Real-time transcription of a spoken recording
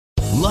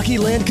Lucky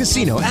Land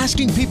Casino,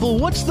 asking people,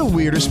 what's the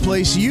weirdest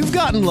place you've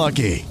gotten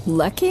lucky?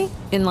 Lucky?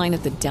 In line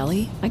at the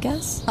deli, I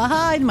guess?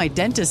 Aha, in my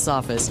dentist's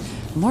office.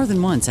 More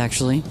than once,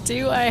 actually.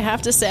 Do I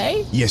have to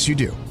say? Yes, you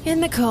do. In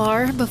the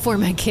car before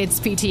my kids'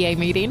 PTA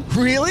meeting.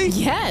 Really?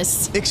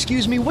 Yes.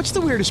 Excuse me, what's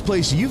the weirdest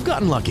place you've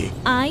gotten lucky?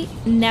 I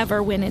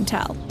never win and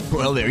tell.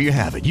 Well, there you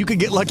have it. You can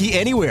get lucky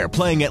anywhere,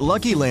 playing at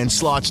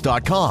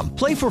LuckyLandSlots.com.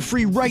 Play for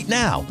free right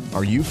now.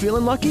 Are you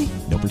feeling lucky?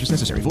 No purchase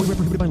necessary. Void where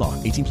prohibited by law.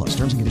 18 plus.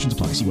 Terms and conditions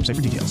apply. See website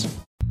for details.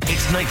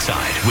 It's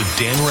Nightside with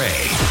Dan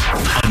Ray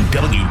on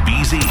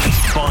WBZ,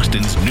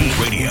 Boston's News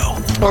Radio.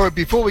 All right,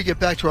 before we get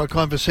back to our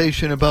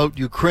conversation about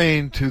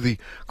Ukraine, to the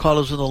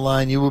callers on the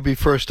line, you will be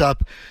first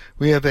up.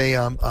 We have a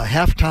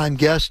halftime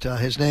guest.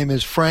 His name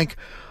is Frank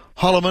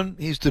Holloman.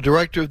 He's the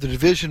director of the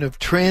Division of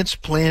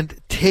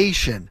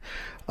Transplantation.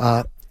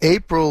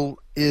 April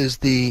is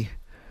the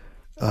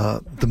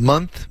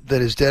month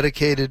that is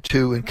dedicated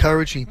to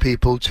encouraging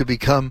people to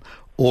become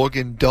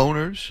organ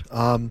donors.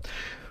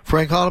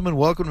 Frank Holloman,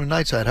 welcome to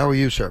Nightside. How are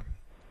you, sir?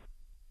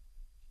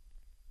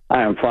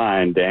 I am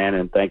fine, Dan,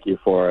 and thank you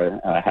for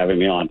having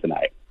me on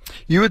tonight.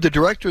 You are the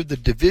director of the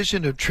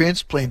Division of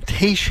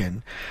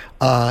Transplantation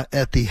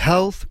at the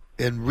Health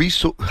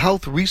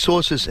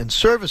Resources and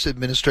Service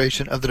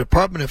Administration of the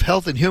Department of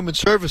Health and Human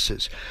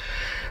Services.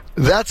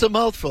 That's a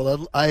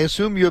mouthful. I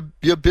assume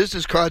your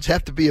business cards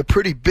have to be a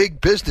pretty big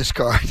business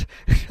card.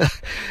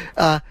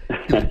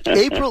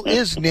 April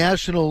is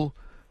National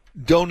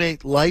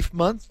Donate Life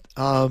Month.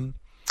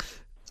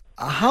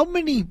 How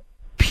many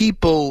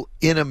people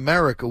in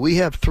America, we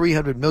have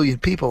 300 million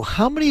people,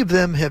 how many of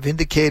them have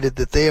indicated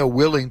that they are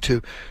willing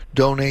to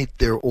donate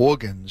their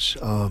organs?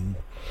 How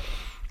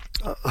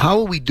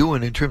are we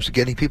doing in terms of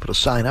getting people to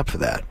sign up for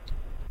that?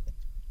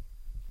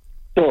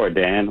 Sure,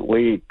 Dan.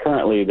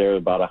 There are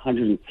about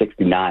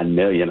 169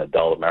 million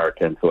adult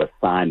Americans who have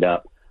signed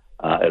up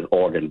as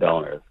organ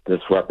donors. This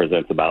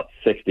represents about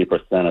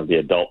 60% of the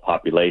adult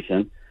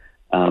population.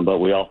 But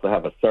we also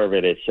have a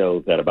survey that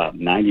shows that about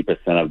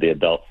 90% of the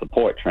adults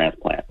support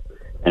transplants.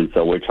 And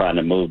so we're trying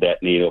to move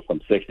that needle from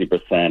 60%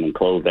 and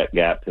close that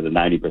gap to the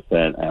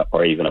 90%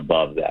 or even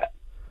above that.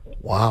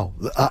 Wow.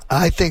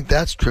 I think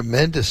that's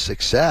tremendous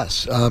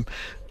success.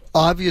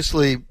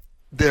 Obviously,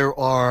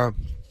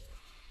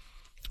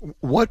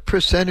 what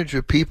percentage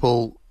of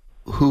people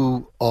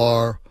who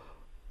are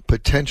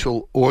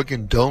potential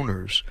organ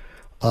donors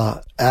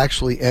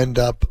actually end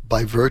up,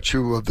 by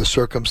virtue of the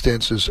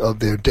circumstances of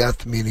their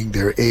death, meaning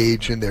their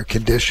age and their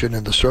condition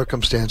and the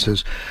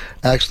circumstances,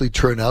 actually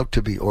turn out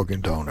to be organ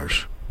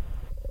donors?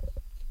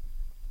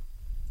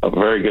 A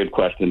very good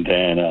question,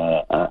 Dan.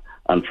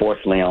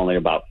 Unfortunately, only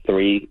about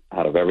 3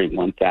 out of every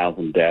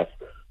 1,000 deaths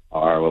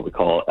are what we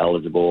call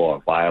eligible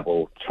or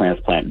viable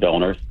transplant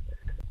donors.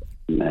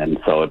 And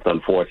so it's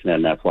unfortunate,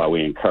 and that's why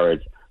we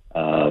encourage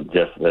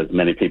just as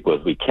many people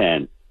as we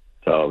can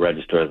to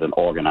register as an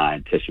organ, eye,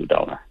 and tissue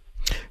donor.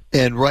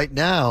 And right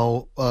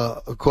now,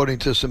 according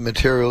to some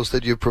materials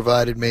that you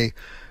provided me,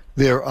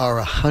 there are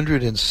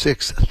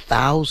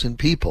 106,000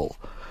 people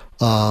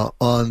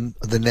on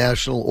the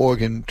National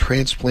Organ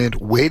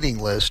Transplant waiting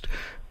list,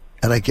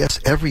 and I guess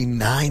every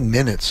 9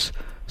 minutes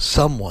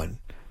someone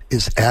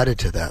is added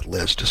to that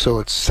list. So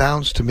it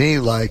sounds to me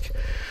like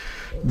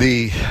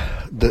the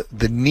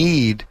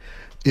need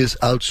is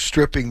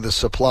outstripping the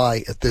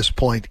supply at this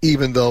point,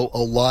 even though a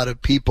lot of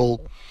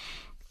people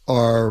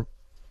are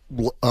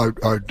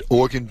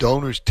organ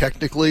donors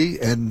technically,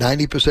 and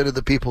 90% of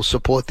the people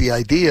support the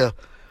idea.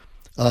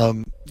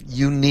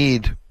 You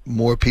need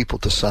more people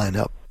to sign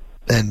up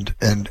and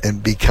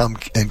become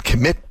and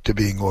commit to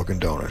being organ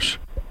donors.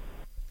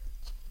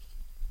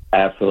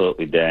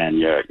 Absolutely, Dan.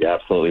 You're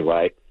absolutely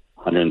right.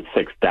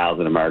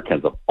 106,000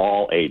 Americans of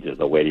all ages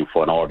are waiting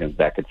for an organ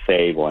that could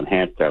save or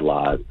enhance their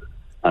lives.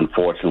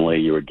 Unfortunately,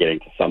 you were getting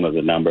to some of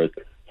the numbers.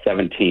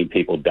 17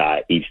 people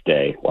die each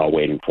day while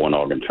waiting for an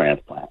organ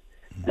transplant.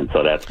 And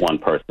so that's one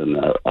person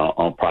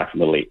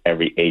approximately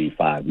every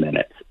 85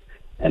 minutes.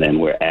 And then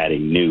we're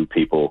adding new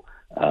people,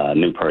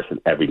 new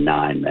person every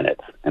 9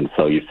 minutes. And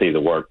so you see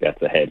the work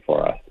that's ahead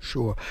for us.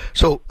 Sure.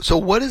 So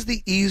what is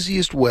the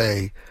easiest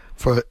way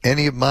for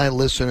any of my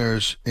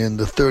listeners in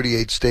the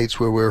 38 states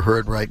where we're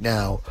heard right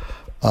now?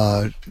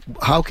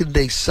 How can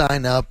they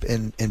sign up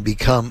and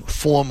become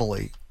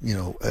formally,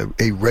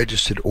 a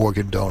registered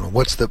organ donor?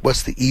 What's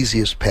the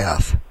easiest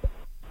path?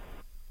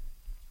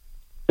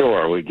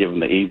 Sure, we give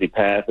them the easy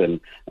path, and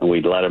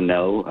we let them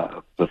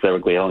know.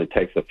 Specifically, it only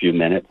takes a few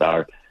minutes.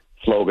 Our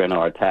slogan,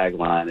 our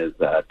tagline is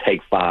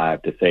 "Take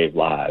 5 to Save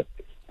Lives,"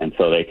 and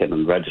so they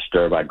can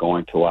register by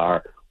going to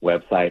our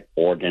website,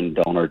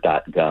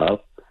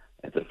 organdonor.gov.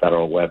 It's a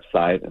federal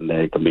website, and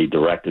they can be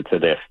directed to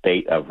their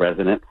state of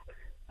residence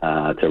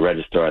to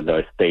register on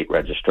their state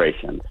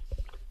registrations.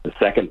 The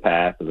second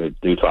path is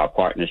due to our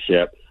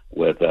partnership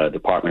with the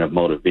Department of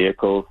Motor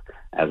Vehicles.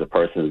 As a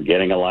person is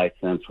getting a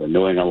license,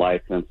 renewing a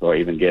license, or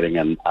even getting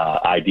an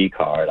ID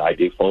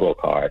photo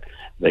card,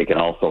 they can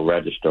also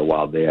register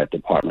while they're at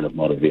Department of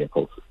Motor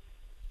Vehicles.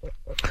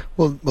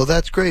 Well,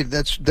 that's great.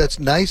 That's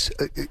nice,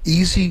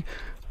 easy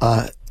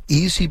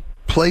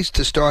place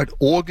to start.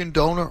 Organ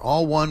donor,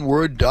 all one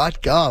word,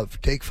 .gov.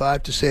 Take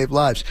 5 to save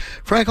lives.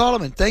 Frank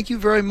Holloman, thank you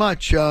very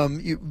much.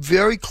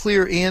 Very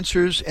clear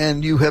answers,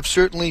 and you have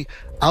certainly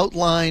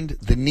outlined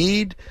the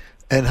need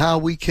and how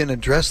we can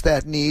address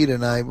that need.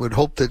 And I would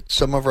hope that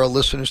some of our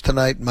listeners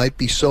tonight might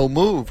be so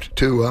moved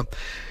to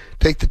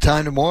take the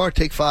time tomorrow,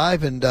 take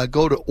 5, and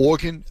go to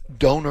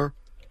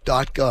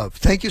organdonor.gov.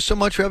 Thank you so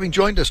much for having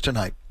joined us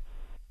tonight.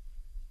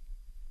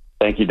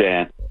 Thank you,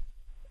 Dan.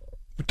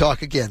 We'll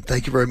talk again.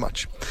 Thank you very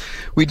much.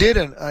 We did,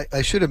 and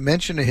I should have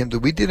mentioned to him that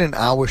we did an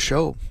hour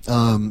show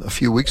a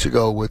few weeks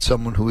ago with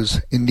someone who was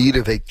in need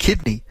of a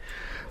kidney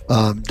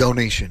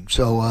donation.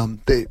 So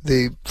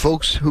the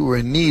folks who are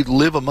in need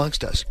live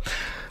amongst us.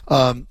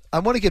 I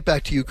want to get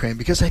back to Ukraine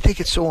because I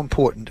think it's so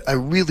important. I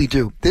really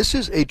do. This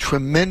is a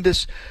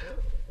tremendous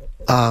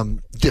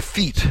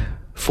defeat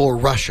for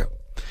Russia.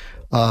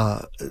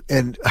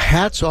 And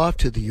hats off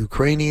to the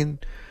Ukrainian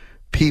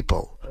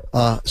people.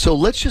 So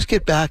let's just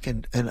get back,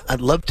 and I'd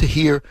love to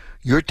hear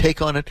your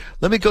take on it.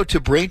 Let me go to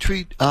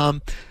Braintree.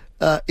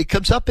 It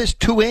comes up as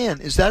Tuan.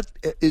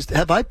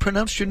 Have I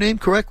pronounced your name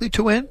correctly,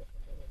 Tuan?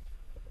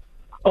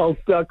 Oh,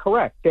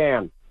 correct,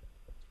 Dan.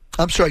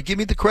 I'm sorry, give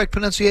me the correct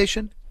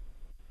pronunciation.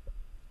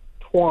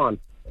 Tuan.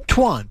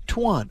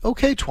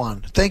 Okay,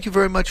 Tuan. Thank you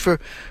very much for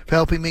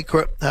helping me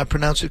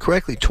pronounce it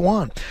correctly.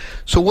 Tuan.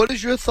 So what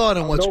is your thought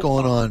on what's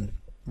going on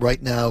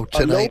right now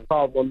tonight? No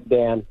problem,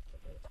 Dan.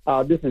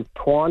 This is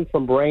Tuan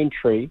from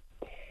Braintree.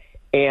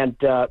 And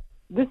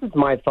this is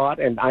my thought,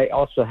 and I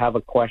also have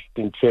a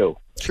question, too.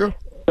 Sure.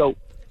 So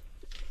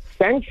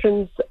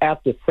sanctions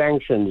after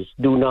sanctions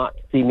do not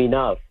seem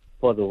enough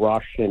for the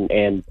Russian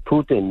and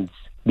Putin's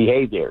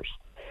behaviors.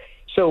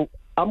 So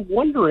I'm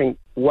wondering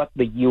what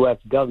the U.S.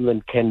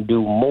 government can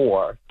do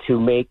more to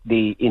make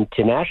the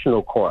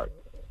international court,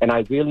 and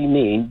I really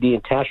mean the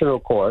international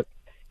court,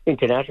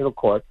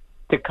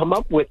 to come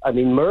up with an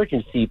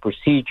emergency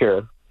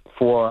procedure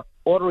for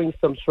ordering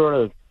some sort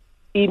of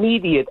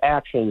immediate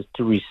actions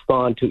to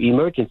respond to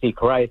emergency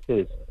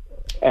crisis,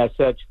 as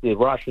such the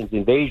Russians'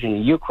 invasion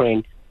in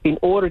Ukraine, in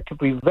order to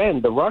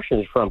prevent the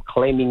Russians from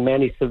claiming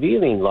many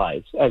civilian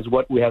lives, as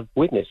what we have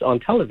witnessed on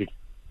television.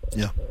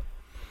 Yeah.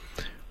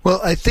 Well,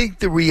 I think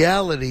the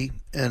reality,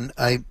 and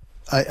I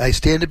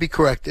stand to be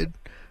corrected,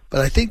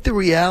 but I think the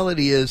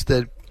reality is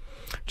that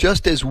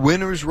just as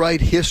winners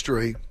write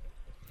history,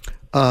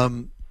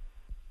 in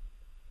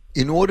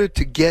order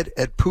to get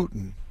at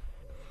Putin,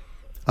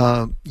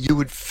 you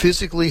would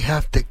physically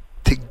have to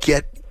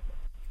get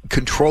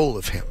control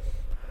of him.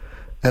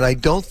 And I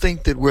don't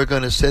think that we're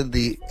going to send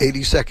the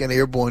 82nd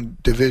Airborne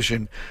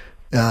Division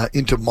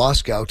into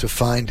Moscow to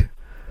find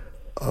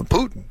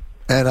Putin.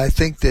 And I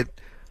think that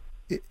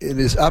it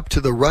is up to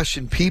the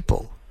Russian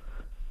people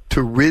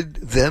to rid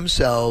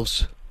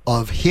themselves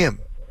of him.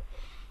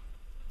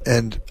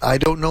 And I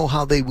don't know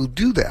how they will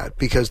do that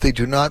because they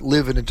do not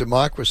live in a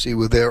democracy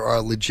where there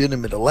are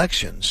legitimate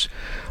elections.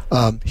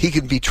 He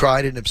can be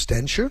tried in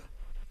absentia.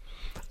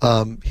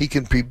 He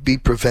can be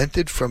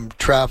prevented from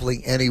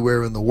traveling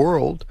anywhere in the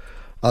world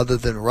other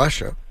than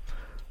Russia.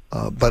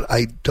 But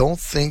I don't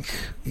think,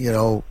 we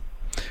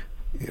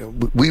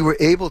were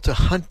able to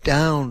hunt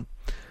down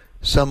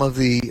some of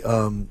the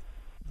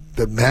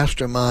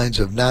masterminds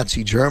of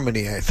Nazi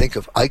Germany. I think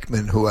of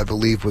Eichmann, who I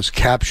believe was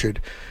captured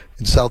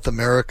in South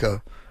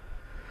America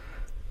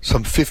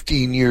some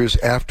 15 years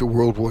after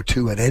World War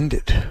II had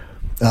ended.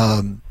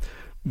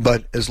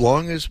 But as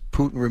long as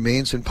Putin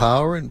remains in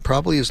power, and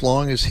probably as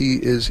long as he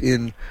is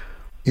in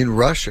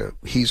Russia,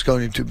 he's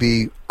going to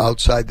be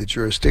outside the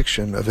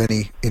jurisdiction of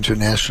any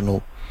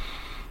international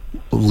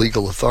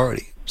legal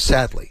authority,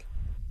 sadly.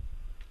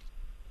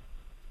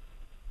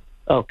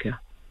 Okay.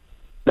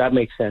 That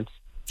makes sense.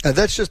 And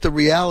that's just the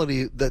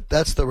reality.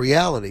 That's the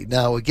reality.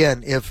 Now,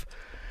 again, if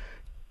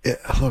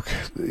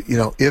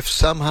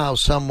somehow,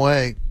 some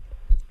way,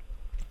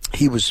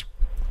 he was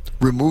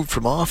removed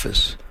from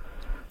office,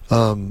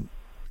 in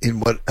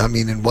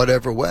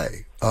whatever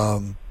way,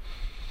 and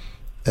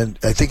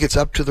I think it's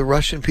up to the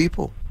Russian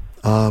people.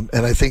 And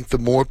I think the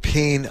more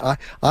pain,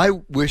 I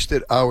wish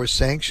that our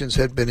sanctions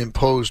had been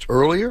imposed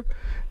earlier,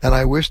 and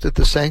I wish that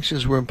the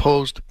sanctions were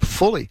imposed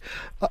fully.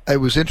 It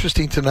was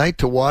interesting tonight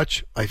to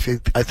watch, I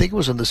think it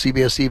was on the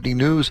CBS Evening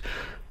News,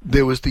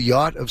 there was the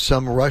yacht of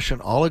some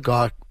Russian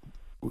oligarch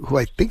who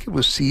I think it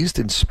was seized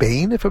in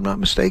Spain, if I'm not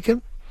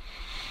mistaken.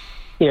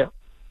 Yeah.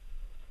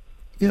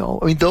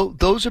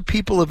 Those are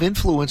people of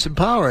influence and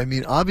power. I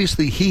mean,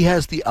 obviously he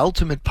has the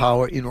ultimate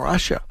power in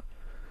Russia.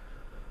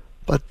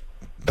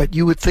 But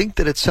you would think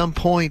that at some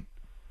point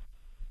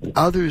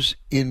others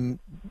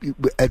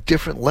at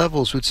different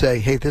levels would say,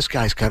 hey, this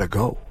guy's got to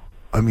go.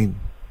 I mean,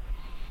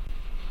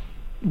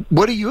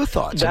 what are your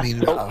thoughts?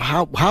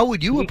 How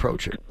would you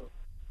approach it?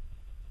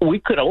 We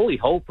could only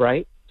hope,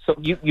 right? So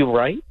you're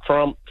right,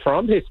 from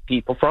his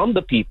people, from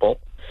the people,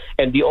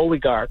 and the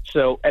oligarchs.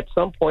 So at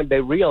some point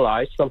they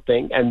realize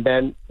something, and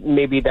then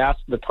maybe that's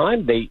the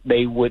time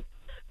they would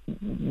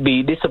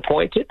be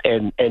disappointed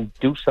and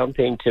do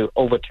something to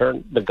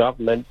overturn the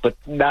government. But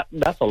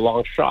that's a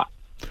long shot.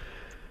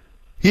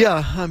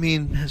 Yeah, I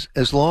mean,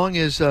 as long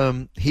as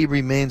he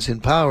remains in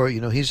power,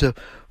 he's a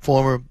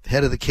former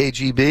head of the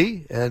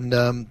KGB,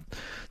 and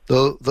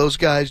those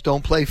guys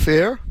don't play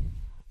fair.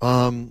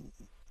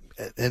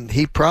 And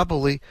he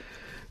probably,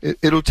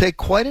 it'll take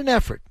quite an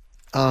effort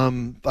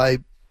by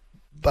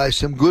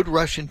some good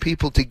Russian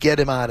people to get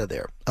him out of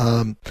there.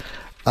 I'm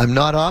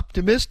not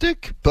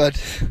optimistic,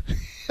 but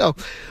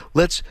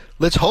let's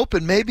hope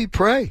and maybe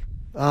pray.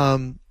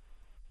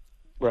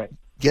 Right.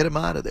 Get him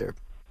out of there.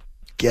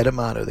 Get him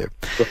out of there.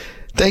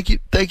 Thank you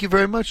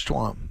very much,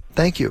 Tuam.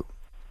 Thank you.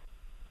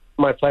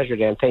 My pleasure,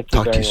 Dan. Thank you.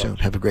 Talk to you very soon.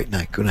 much. Have a great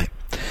night. Good night.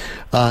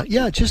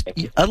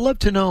 I'd love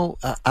to know.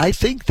 I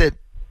think that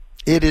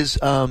it is.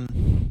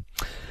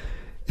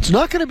 It's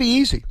not going to be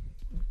easy.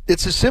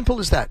 It's as simple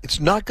as that.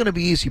 It's not going to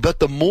be easy. But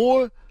the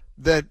more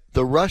that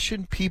the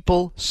Russian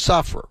people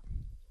suffer,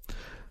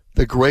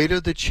 the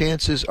greater the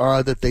chances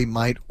are that they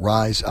might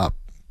rise up.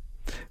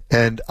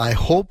 And I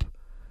hope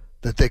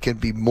that there can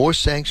be more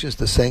sanctions.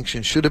 The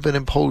sanctions should have been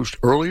imposed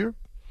earlier.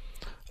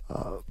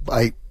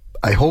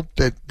 I hope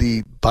that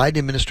the Biden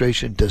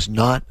administration does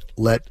not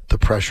let the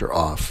pressure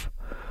off.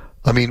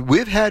 I mean,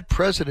 we've had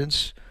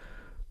presidents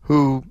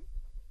who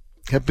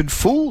have been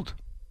fooled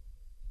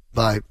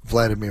by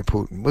Vladimir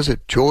Putin. Was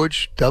it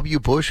George W.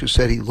 Bush who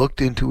said he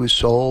looked into his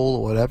soul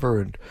or whatever?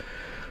 And,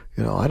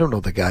 I don't know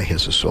if the guy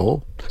has a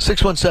soul.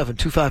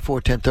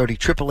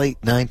 617-254-1030,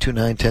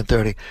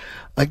 888-929-1030.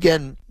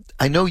 Again,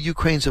 I know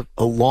Ukraine's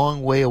a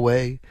long way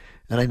away,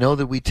 and I know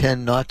that we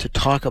tend not to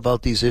talk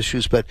about these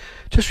issues, but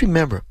just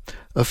remember,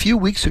 a few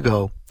weeks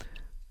ago,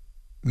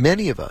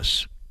 many of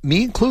us,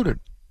 me included,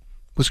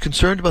 was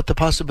concerned about the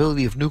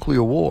possibility of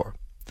nuclear war.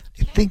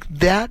 I think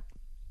that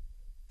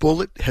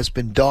bullet has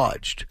been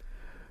dodged,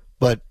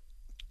 but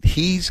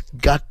he's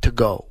got to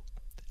go,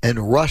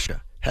 and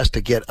Russia has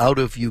to get out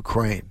of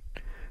Ukraine.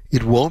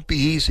 It won't be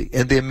easy,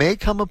 and there may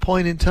come a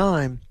point in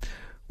time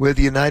where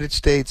the United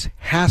States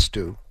has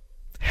to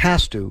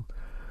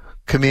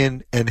come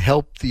in and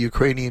help the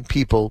Ukrainian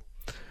people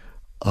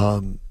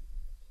and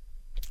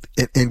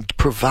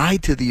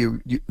provide to the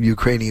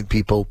Ukrainian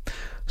people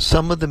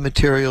some of the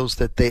materials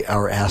that they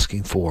are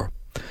asking for.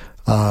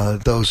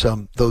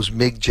 Those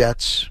MiG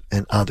jets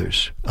and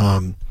others.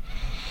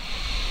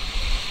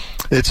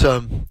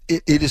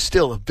 It is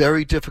still a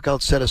very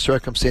difficult set of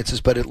circumstances,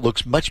 but it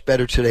looks much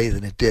better today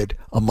than it did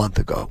a month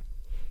ago.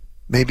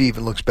 Maybe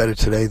even looks better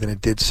today than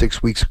it did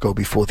 6 weeks ago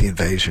before the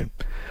invasion.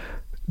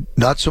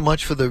 Not so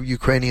much for the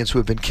Ukrainians who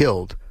have been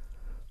killed,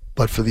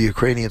 but for the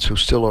Ukrainians who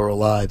still are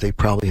alive. They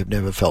probably have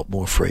never felt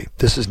more free.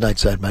 This is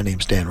Nightside. My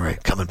name's Dan Ray.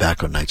 Coming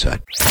back on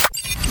Nightside.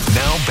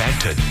 Now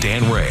back to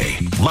Dan Ray,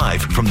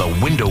 live from the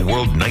Window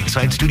World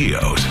Nightside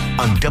Studios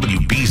on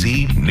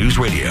WBZ News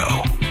Radio.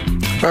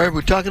 All right,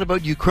 we're talking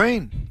about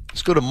Ukraine.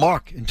 Let's go to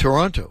Mark in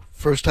Toronto.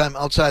 First time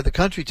outside the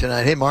country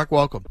tonight. Hey, Mark,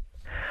 welcome.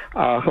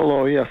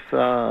 Hello, yes.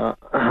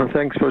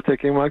 Thanks for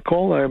taking my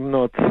call. I'm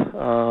not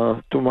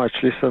too much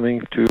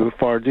listening to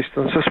far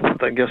distances,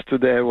 but I guess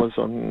today I was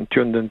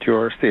tuned into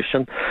your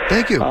station.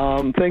 Thank you.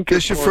 Thank you.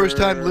 This your first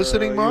time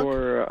listening, Mark?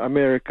 Your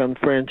American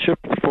friendship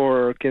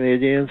for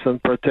Canadians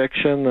and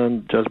protection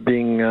and just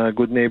being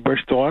good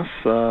neighbors to us.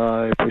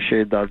 I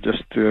appreciate that,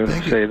 just to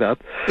say that.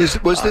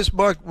 Was this,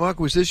 Mark,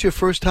 was this your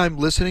first time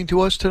listening to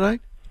us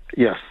tonight?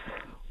 Yes.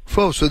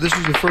 So this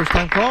is your first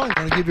time calling. I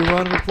want to give you a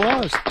round of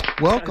applause.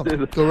 Welcome.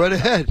 Go right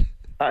ahead.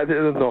 I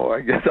didn't know. I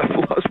guess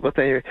applause, but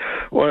anyway,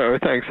 whatever.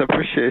 Thanks.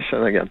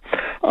 Appreciation again.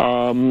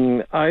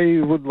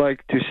 I would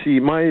like to see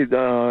my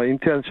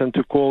intention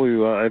to call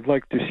you. I'd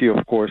like to see,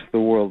 of course,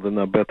 the world in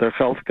a better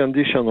health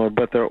condition or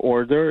better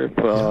order. If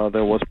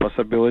there was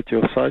possibility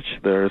of such,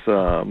 there's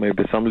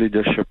maybe some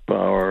leadership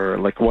or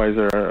like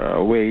wiser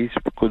ways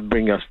could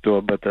bring us to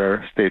a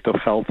better state of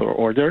health or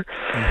order.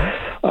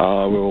 We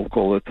will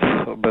call it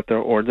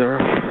better order.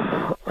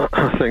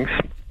 Thanks.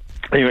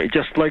 Anyway,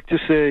 just like to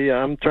say,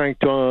 I'm trying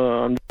to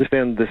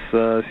understand this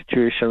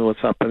situation, what's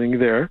happening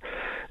there.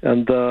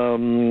 And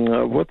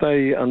what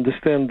I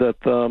understand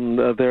that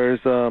there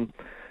is, of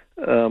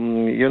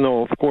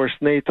course,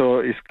 NATO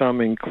is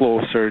coming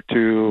closer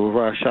to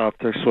Russia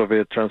after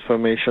Soviet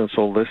transformations,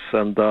 all this,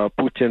 and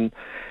Putin,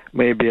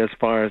 maybe as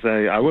far as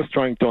I was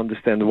trying to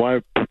understand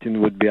why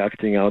Putin would be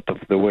acting out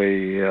of the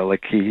way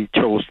like he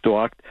chose to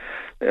act.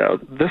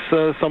 This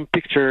some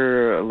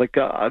picture like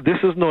this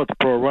is not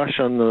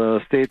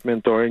pro-Russian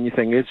statement or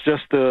anything. It's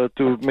just to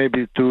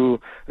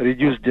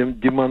reduce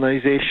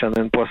demonization,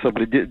 and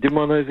possibly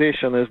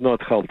demonization is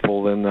not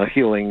helpful in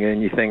healing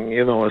anything.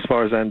 As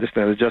far as I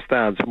understand, it just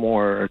adds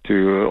more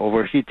to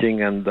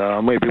overheating, and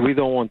maybe we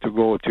don't want to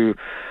go to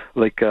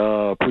like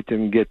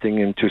Putin getting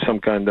into some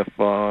kind of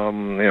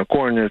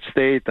cornered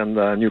state and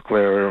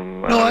nuclear.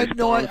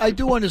 I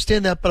do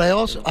understand that, but I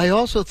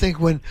also think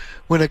when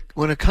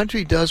a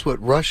country does what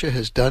Russia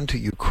has done to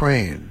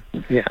Ukraine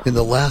in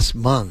the last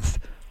month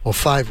or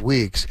 5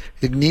 weeks,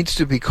 it needs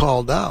to be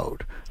called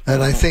out.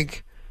 And I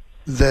think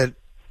that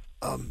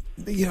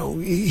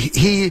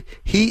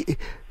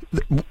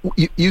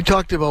you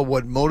talked about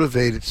what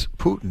motivates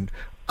Putin.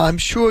 I'm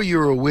sure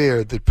you're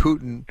aware that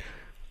Putin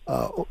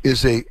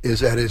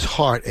is at his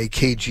heart a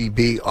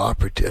KGB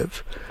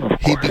operative.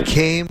 He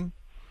became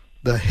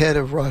the head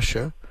of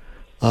Russia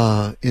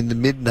in the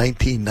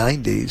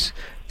mid-1990s,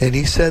 and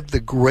he said the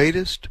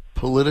greatest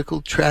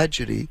political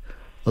tragedy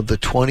of the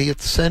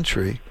 20th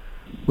century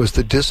was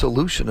the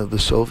dissolution of the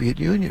Soviet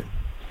Union.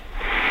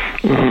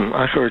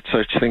 I heard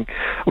such thing.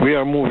 We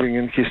are moving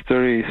in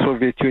history.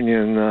 Soviet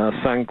Union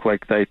sank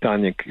like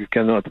Titanic. You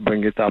cannot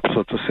bring it up,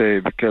 so to say,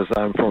 because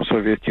I'm from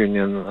Soviet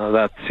Union.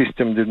 That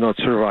system did not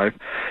survive.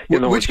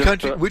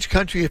 Which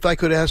country, if I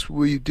could ask,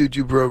 did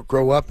you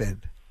grow up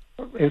in?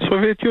 In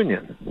Soviet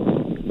Union.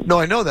 No,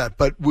 I know that,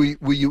 but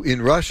were you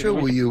in Russia?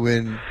 Were you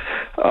in...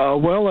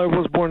 Well, I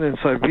was born in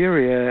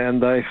Siberia,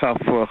 and I have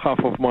half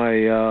of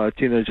my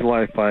teenage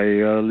life I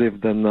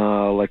lived in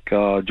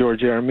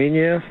Georgia,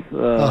 Armenia, in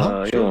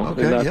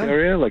that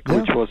area,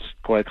 which was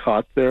quite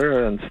hot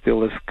there, and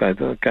still is kind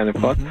of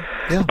hot.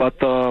 Yeah. But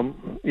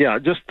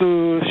just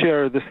to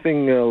share this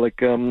thing,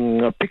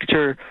 a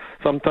picture.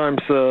 Sometimes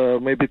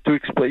maybe to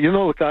explain,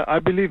 I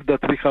believe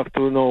that we have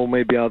to know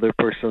maybe other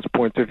person's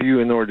point of view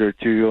in order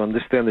to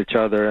understand each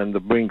other and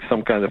bring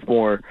some kind of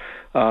more,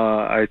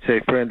 I'd say,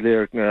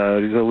 friendlier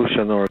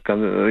resolution or,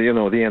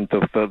 the end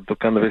of the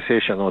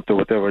conversation or to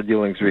whatever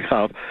dealings we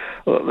have.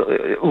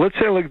 Let's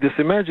say like this,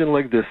 imagine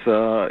like this,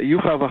 you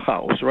have a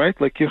house, right?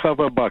 Like you have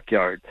a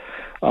backyard.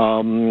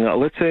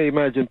 Let's say,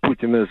 imagine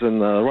Putin is in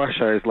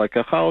Russia is like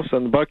a house,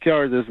 and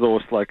backyard is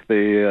those like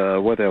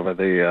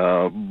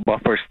the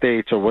buffer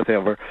states or whatever.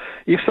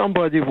 If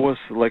somebody was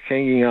like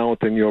hanging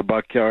out in your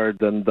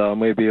backyard and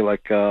maybe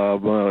like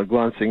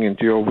glancing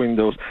into your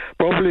windows,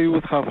 probably you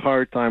would have a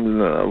hard time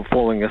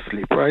falling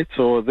asleep, right?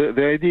 So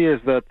the idea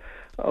is that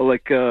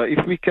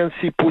if we can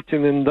see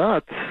Putin in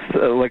that,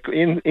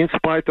 in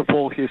spite of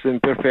all his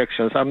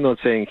imperfections, I'm not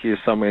saying he's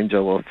some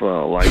angel of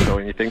light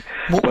or anything.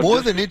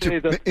 More than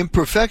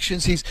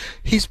imperfections,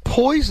 he's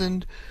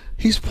poisoned.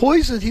 He's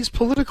poisoned his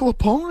political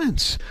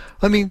opponents.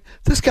 I mean,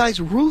 this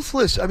guy's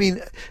ruthless. I mean,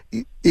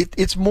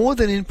 it's more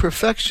than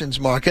imperfections,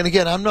 Mark. And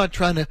again, I'm not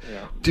trying to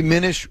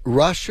diminish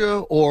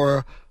Russia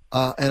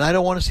and I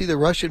don't want to see the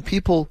Russian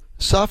people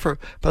suffer.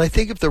 But I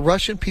think if the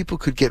Russian people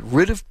could get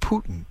rid of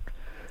Putin,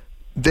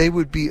 they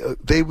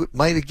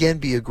might again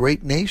be a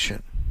great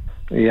nation.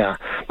 Yeah,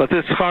 but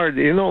it's hard.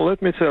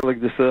 Let me say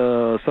like this.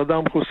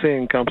 Saddam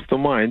Hussein comes to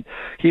mind.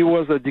 He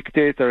was a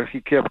dictator.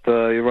 He kept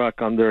Iraq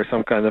under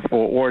some kind of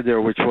order,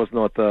 which was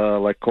not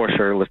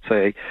kosher, let's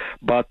say.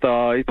 But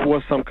it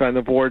was some kind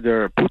of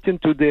order.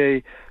 Putin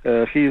today,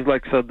 he's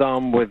like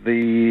Saddam with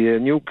the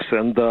nukes.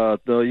 And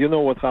you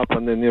know what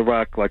happened in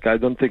Iraq? Like, I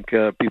don't think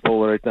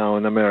people right now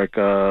in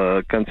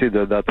America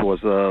consider that was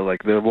the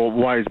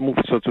wise move,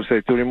 so to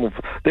say, to remove.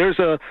 There's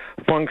a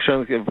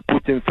function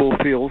Putin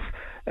fulfills.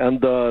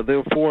 And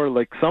therefore,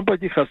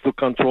 somebody has to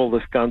control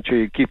this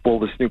country, keep all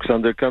the nukes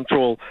under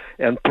control,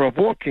 and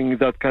provoking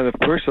that kind of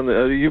person.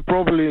 You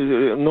probably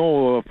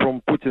know from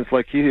Putin's,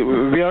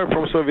 we are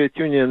from Soviet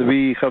Union.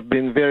 We have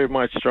been very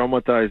much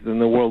traumatized in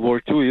the World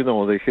War II.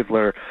 The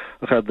Hitler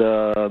had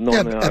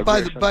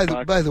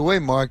by the way,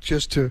 Mark,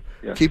 just to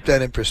keep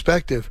that in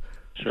perspective,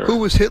 who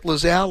was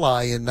Hitler's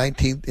ally in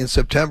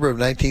September of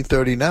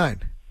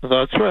 1939?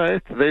 That's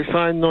right. They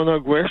signed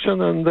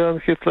non-aggression, and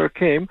then Hitler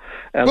came.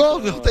 And,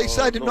 they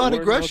signed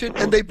non-aggression,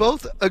 and they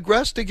both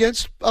aggressed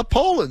against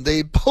Poland.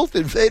 They both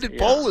invaded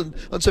Poland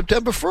on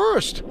September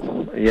 1st.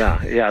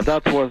 Yeah,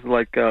 that was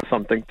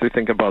something to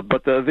think about.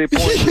 But the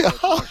point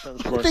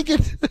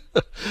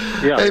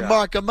Hey,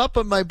 Mark, I'm up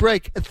on my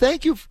break.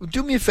 Thank you.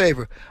 Do me a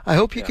favor. I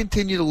hope you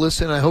continue to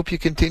listen. I hope you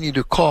continue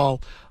to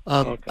call.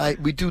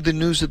 We do the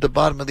news at the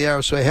bottom of the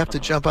hour, so I have to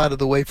jump out of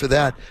the way for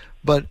that.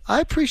 But I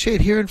appreciate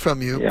hearing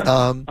from you.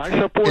 Yeah. I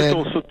support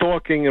also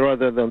talking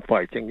rather than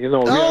fighting.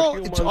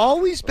 It's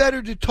always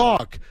better to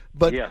talk.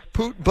 But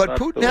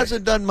Putin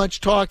hasn't done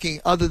much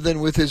talking other than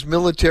with his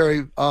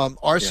military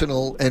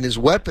arsenal and his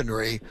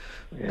weaponry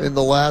in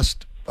the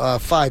last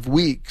 5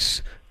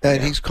 weeks.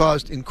 And he's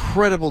caused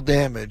incredible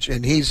damage.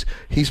 And he's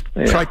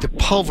tried to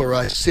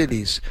pulverize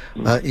cities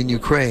in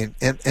Ukraine.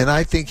 And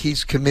I think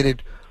he's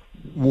committed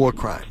war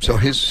crimes. So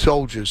his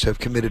soldiers have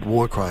committed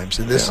war crimes.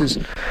 And this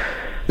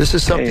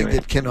is something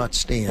that cannot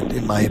stand,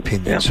 in my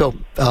opinion. Yeah. So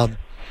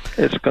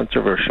it's a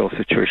controversial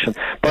situation.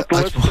 But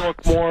let's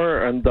talk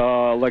more. And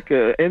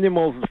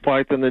animals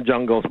fight in the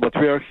jungles, but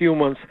we are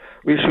humans.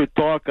 We should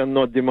talk and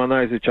not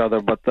demonize each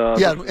other. But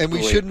and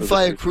we shouldn't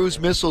fire cruise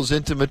missiles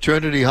into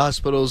maternity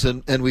hospitals,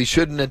 and we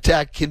shouldn't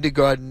attack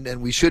kindergarten,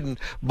 and we shouldn't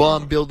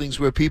bomb buildings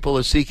where people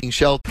are seeking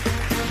shelter.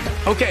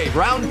 Okay,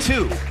 round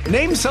 2.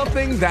 Name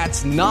something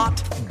that's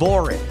not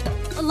boring.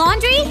 A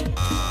laundry?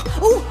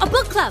 Ooh, a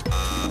book club.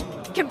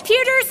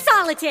 Computer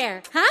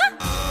solitaire,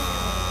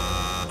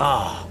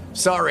 huh?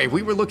 Sorry,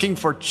 we were looking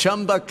for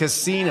Chumba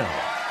Casino.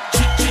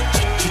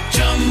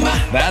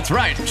 That's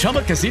right,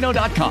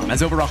 ChumbaCasino.com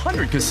has over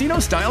 100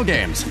 casino-style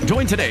games.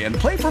 Join today and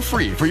play for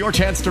free for your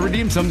chance to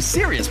redeem some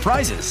serious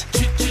prizes.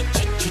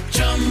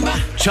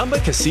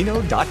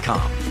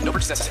 ChumbaCasino.com. No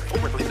purchase necessary.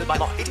 Void where prohibited by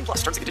law. 18 plus.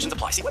 Terms and conditions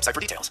apply. See website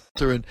for details.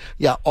 And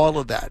yeah, all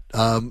of that.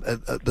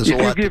 There's if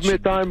a lot you give me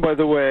time, by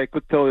the way, I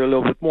could tell you a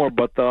little bit more.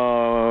 But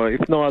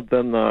if not,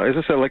 then as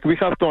I said, like we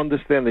have to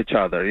understand each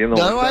other. You know.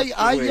 No,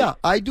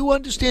 I do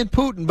understand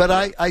Putin, but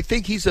I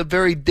think he's a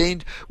very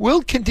dangerous.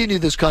 We'll continue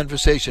this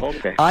conversation.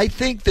 Okay. I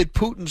think that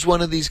Putin's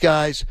one of these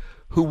guys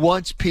who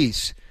wants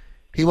peace.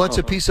 He wants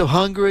a piece of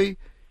Hungary.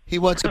 He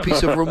wants a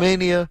piece of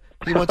Romania.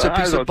 He wants a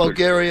piece of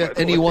Bulgaria,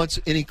 and he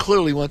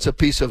clearly wants a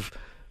piece of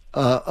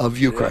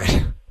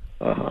Ukraine.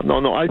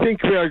 No. I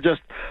think we are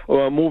just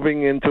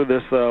moving into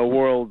this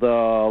world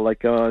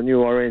like a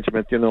new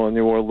arrangement, a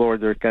new world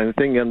order kind of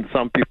thing. And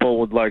some people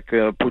would like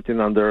Putin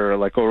under,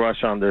 or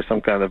Russia under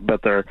some kind of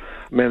better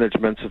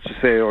management, so to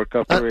say, or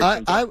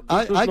cooperation. I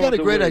got a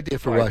great idea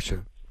for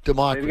Russia: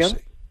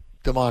 democracy.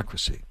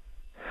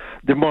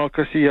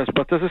 Democracy, yes,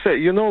 but as I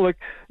say,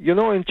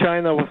 in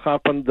China, what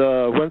happened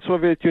when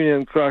Soviet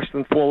Union crashed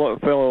and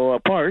fell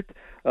apart,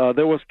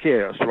 there was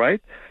chaos, right?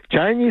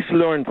 Chinese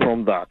learned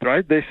from that,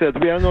 right? They said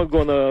we are not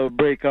going to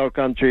break our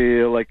country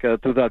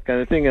to that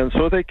kind of thing, and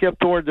so they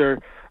kept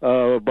order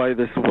by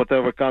this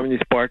whatever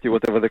Communist Party,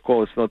 whatever they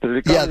call it. It's not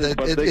really communist.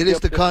 Yeah, it is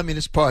the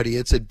Communist Party.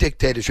 It's a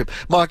dictatorship.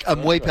 Mark,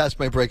 I'm way past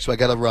my break, so I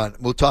got to run.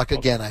 We'll talk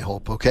again, I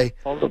hope. Okay.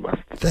 All the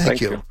best. Thank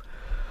you.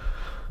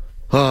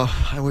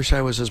 Oh, I wish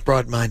I was as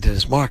broad-minded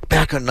as Mark.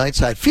 Back on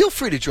Nightside. Feel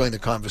free to join the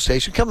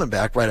conversation. Coming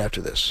back right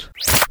after this.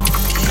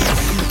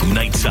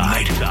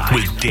 Nightside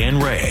with Dan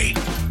Ray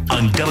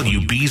on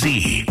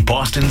WBZ,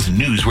 Boston's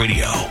News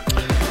Radio.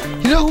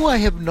 You know who I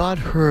have not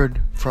heard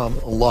from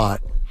a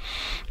lot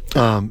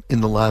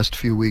in the last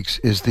few weeks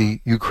is the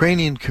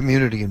Ukrainian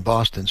community in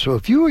Boston. So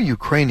if you are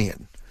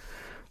Ukrainian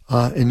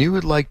and you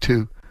would like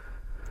to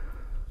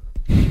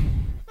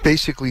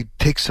basically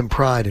take some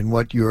pride in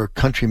what your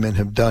countrymen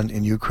have done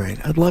in Ukraine,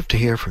 I'd love to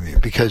hear from you,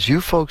 because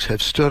you folks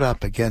have stood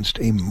up against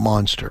a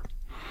monster.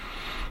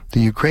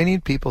 The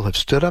Ukrainian people have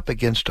stood up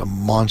against a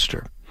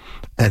monster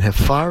and have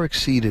far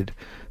exceeded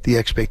the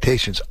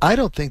expectations. I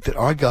don't think that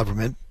our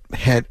government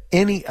had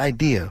any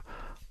idea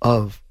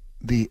of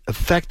the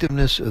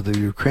effectiveness of the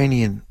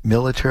Ukrainian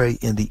military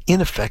and the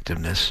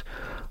ineffectiveness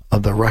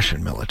of the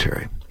Russian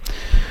military.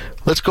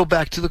 Let's go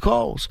back to the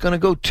calls. Going to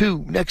go to,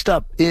 next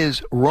up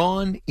is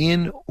Ron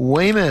in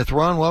Weymouth.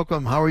 Ron,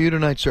 welcome. How are you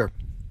tonight, sir?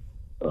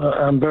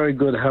 I'm very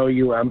good. How are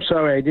you? I'm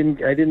sorry I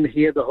didn't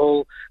hear the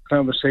whole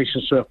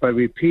conversation, so if I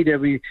repeat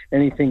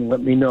anything,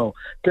 let me know.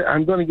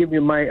 I'm going to give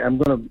you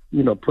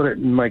put it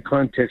in my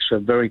context, a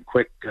very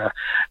quick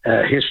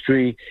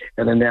history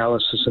and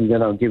analysis, and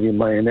then I'll give you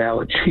my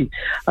analogy.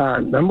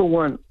 Number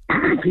one,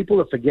 people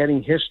are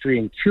forgetting history.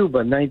 In Cuba,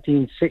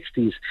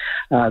 1960s,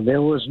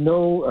 there was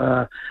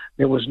no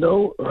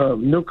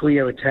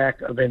nuclear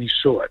attack of any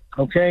sort.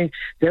 Okay,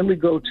 then we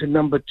go to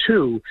number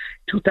two,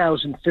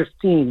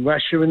 2015,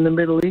 Russia in the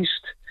Middle East.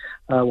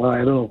 Well, I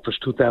don't know if it was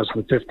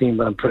 2015,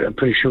 but I'm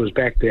pretty sure it was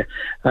back there.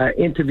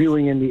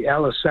 Interviewing in the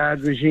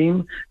al-Assad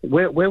regime.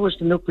 Where was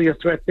the nuclear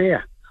threat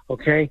there?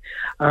 Okay,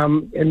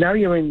 and now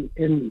you're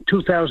in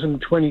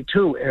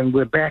 2022, and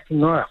we're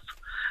backing off.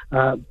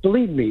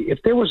 Believe me,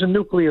 if there was a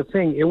nuclear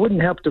thing, it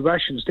wouldn't help the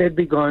Russians. They'd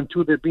be gone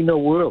too. There'd be no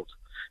world.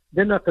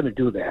 They're not going to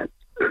do that.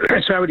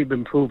 It's already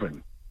been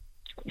proven.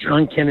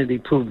 John Kennedy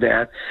proved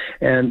that,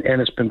 and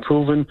it's been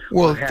proven.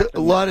 Well, a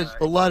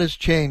lot has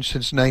changed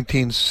since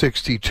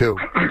 1962.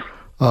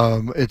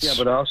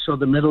 But also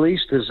the Middle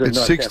East is not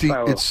 60. That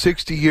far it's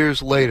 60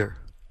 years later.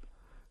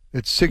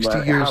 It's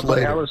 60 years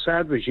later. How about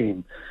al-Assad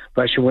regime?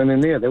 Russia went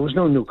in there. There was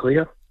no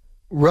nuclear.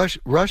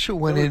 Russia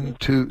went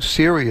into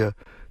Syria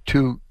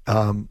to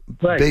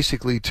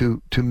basically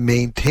to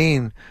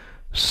maintain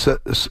Assad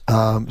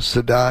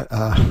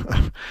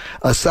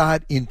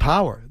in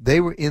power.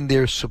 They were in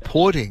there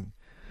supporting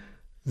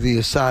the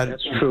Assad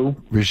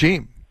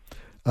regime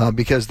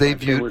because they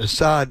viewed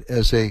Assad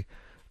as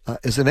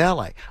an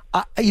ally.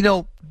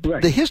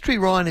 The history,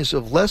 Ron, is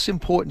of less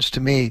importance to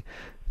me.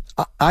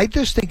 I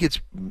just think it's,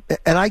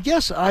 and I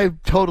guess I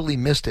totally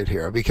missed it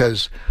here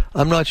because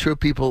I'm not sure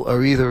people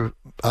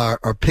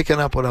are picking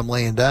up what I'm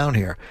laying down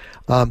here.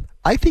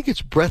 I think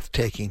it's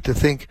breathtaking to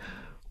think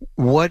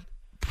what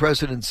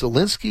President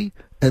Zelensky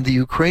and the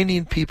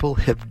Ukrainian people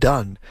have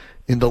done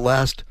in the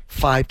last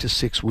 5 to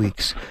 6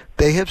 weeks.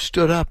 They have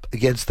stood up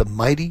against the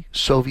mighty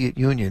Soviet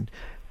Union,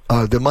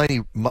 the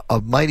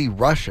mighty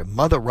Russia,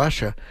 Mother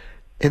Russia,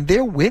 and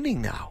they're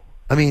winning now.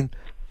 I mean,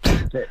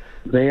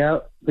 they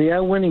are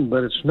winning,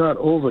 but it's not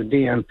over,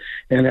 Dan.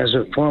 And as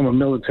a former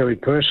military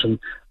person,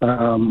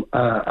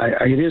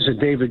 it is a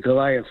David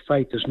Goliath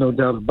fight. There's no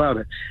doubt about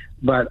it.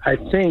 But I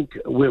think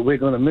we're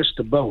going to miss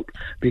the boat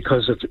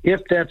because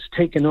if that's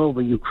taken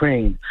over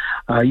Ukraine,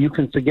 you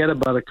can forget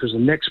about it because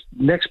the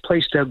next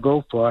place they'll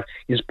go for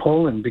is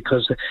Poland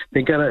because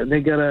they got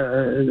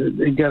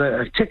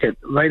a ticket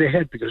right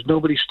ahead because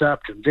nobody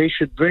stopped them. They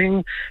should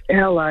bring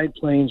Allied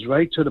planes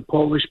right to the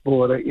Polish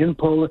border in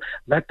Poland,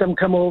 let them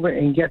come over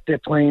and get their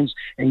planes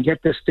and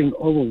get this thing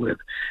over with,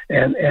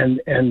 and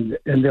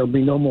there'll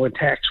be no more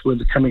attacks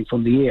coming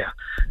from the air.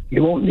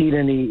 You won't need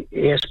any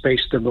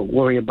airspace to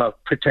worry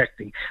about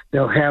protecting.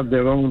 They'll have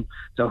their own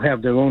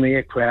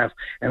aircraft,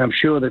 and I'm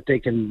sure that they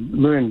can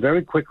learn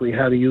very quickly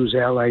how to use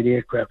Allied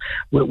aircraft.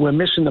 We're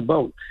missing the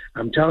boat.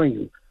 I'm telling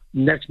you.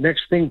 Next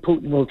thing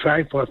Putin will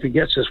try for if he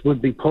gets us would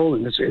be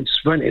Poland.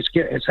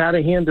 It's out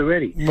of hand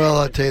already. Well,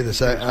 I'll tell you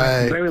this.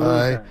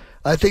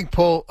 I think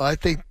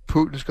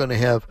Putin's going to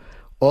have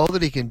all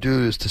that he can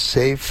do is to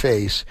save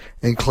face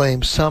and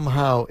claim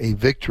somehow a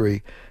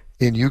victory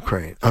in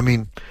Ukraine. I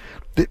mean,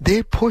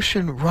 they're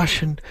pushing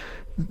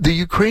the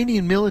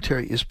Ukrainian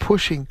military is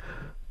pushing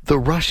the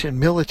Russian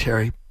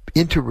military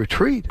into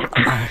retreat.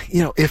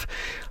 If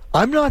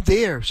I'm not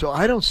there, so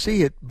I don't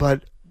see it,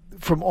 but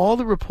from all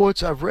the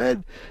reports I've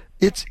read,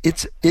 it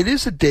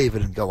is a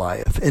David and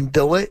Goliath, and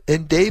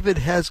David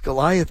has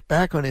Goliath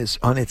back on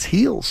its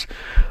heels.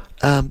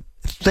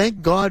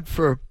 Thank God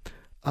for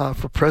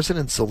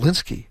President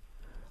Zelensky.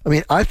 I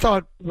mean, I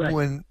thought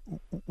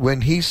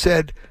when he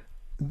said,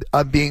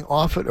 "I'm being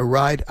offered a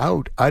ride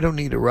out," I don't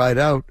need a ride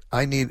out.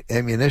 I need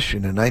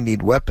ammunition, and I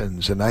need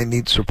weapons, and I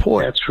need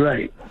support. That's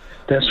right.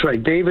 That's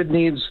right. David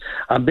needs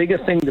a bigger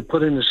thing to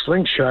put in the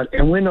slingshot,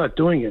 and we're not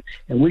doing it.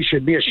 And we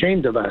should be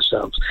ashamed of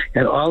ourselves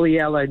and all the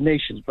allied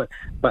nations.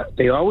 But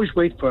they always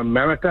wait for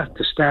America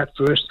to start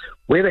first.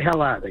 Where the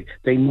hell are they?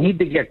 They need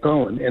to get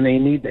going, and they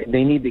need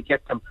to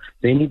get them.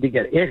 They need to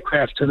get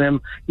aircraft to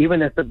them,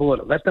 even at the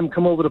border. Let them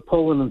come over to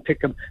Poland and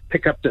pick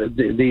up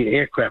the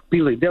aircraft.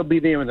 They'll be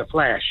there in a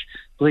flash.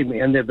 Believe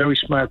me, and they're very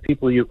smart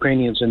people,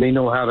 Ukrainians, and they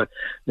know how to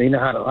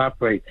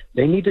operate.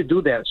 They need to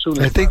do that soon.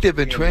 I think they've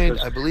been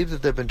trained. I believe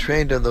that they've been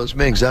trained on those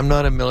MiGs. I'm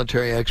not a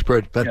military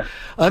expert, but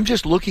I'm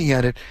just looking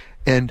at it,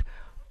 and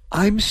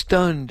I'm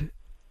stunned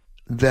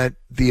that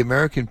the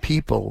American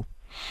people.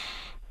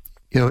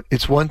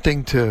 It's one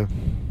thing to,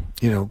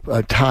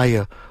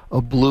 tie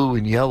a blue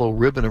and yellow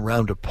ribbon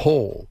around a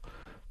pole,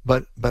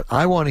 but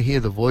I want to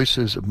hear the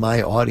voices of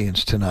my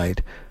audience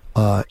tonight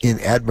in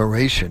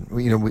admiration.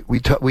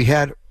 We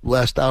had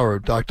last hour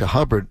Dr.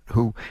 Hubbard,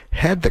 who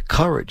had the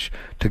courage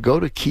to go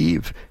to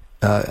Kyiv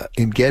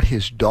and get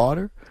his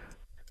daughter,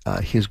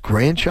 his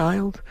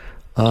grandchild,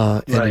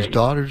 and his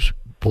daughter's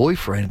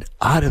boyfriend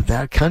out of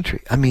that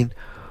country. I mean,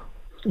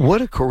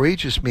 what a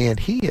courageous man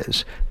he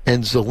is.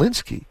 And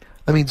Zelensky.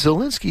 I mean,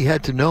 Zelensky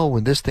had to know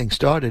when this thing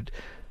started,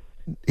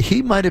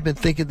 he might have been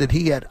thinking that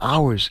he had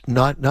hours,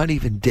 not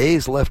even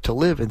days left to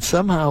live, and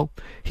somehow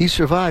he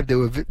survived.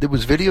 There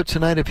was video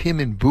tonight of him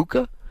in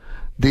Bucha,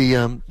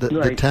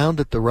 the town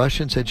that the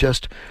Russians had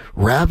just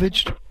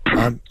ravaged.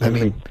 I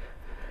mean,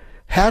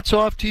 hats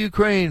off to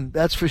Ukraine,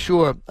 that's for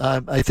sure.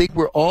 I think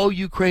we're all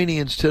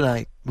Ukrainians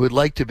tonight. Would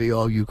like to be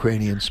all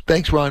Ukrainians.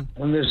 Thanks, Ron.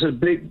 When there's a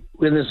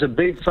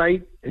big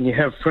fight, and you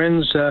have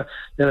friends that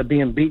are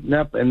being beaten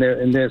up, and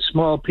they're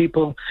small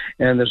people,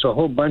 and there's a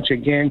whole bunch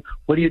of gang.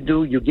 What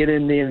do? You get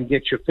in there and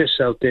get your fists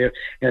out there.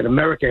 And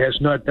America has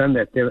not done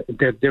that.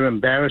 They're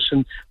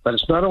embarrassing, but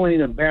it's not only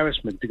an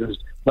embarrassment because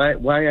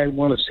why I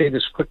want to say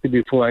this quickly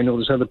before I know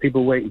there's other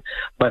people waiting,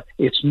 but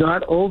it's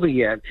not over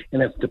yet.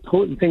 And if the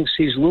Putin thinks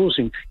he's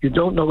losing, you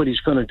don't know what he's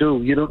going to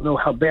do. You don't know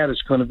how bad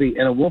it's going to be,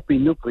 and it won't be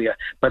nuclear.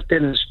 But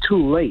then it's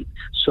too late.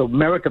 So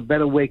America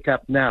better wake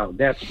up now.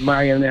 That's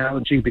my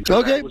analogy.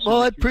 Because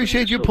I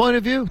appreciate your point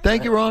of view.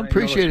 Thank you, Ron.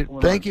 Appreciate it.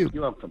 Thank you.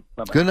 You're welcome.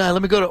 Bye-bye. Good night.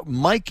 Let me go to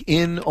Mike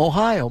in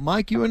Ohio.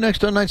 Mike, you were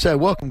next on Nightside.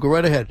 Welcome. Go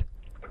right ahead.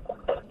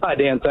 Hi,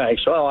 Dan.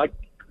 Thanks. Well, I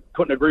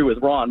couldn't agree with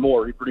Ron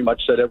more. He pretty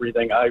much said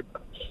everything I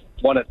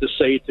wanted to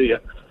say to you.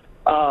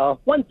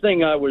 One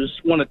thing I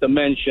wanted to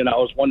mention, I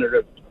was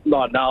wondering if,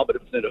 not now, but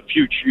if in the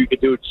future you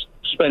could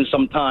spend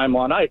some time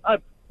on. I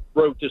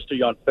wrote this to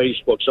you on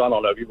Facebook, so I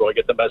don't know if you really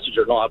get the message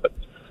or not, but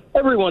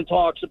everyone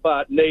talks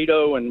about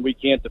NATO and we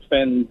can't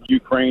defend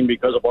Ukraine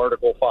because of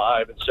Article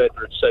 5, et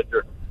cetera, et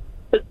cetera.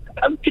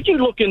 Could you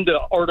look into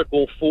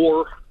Article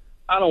 4?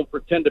 I don't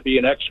pretend to be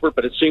an expert,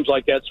 but it seems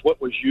like that's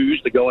what was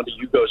used to go into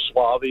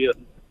Yugoslavia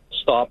and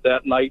stop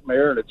that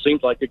nightmare, and it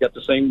seems like you got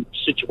the same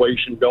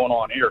situation going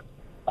on here.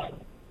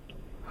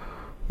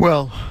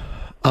 Well,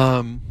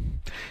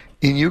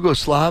 in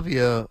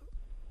Yugoslavia,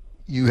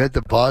 you had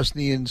the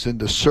Bosnians and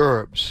the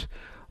Serbs.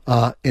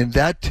 And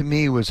that, to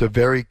me, was a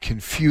very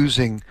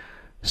confusing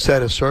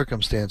set of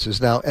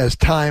circumstances. Now, as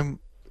time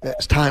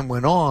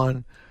went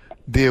on,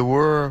 there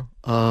were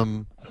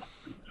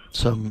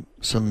some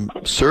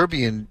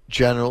Serbian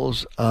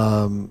generals,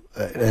 and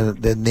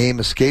their name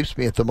escapes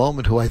me at the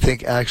moment, who I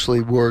think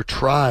actually were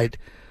tried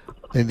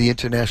in the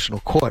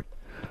international court.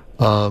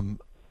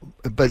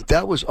 But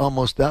that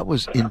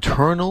was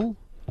internal.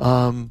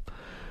 I'd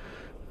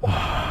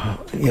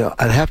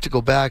have to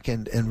go back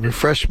and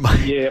refresh my.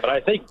 Yeah, but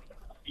I think.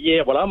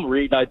 Yeah, what I'm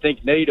reading, I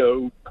think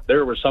NATO,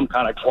 there was some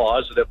kind of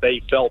clause that if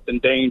they felt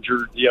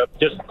endangered,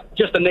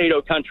 just a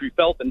NATO country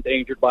felt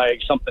endangered by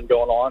something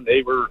going on,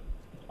 they were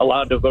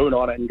allowed to vote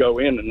on it and go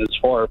in. And as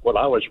far as what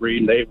I was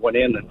reading, they went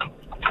in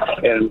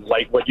and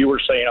like what you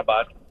were saying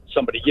about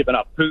somebody giving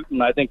up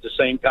Putin. I think the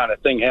same kind of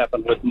thing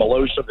happened with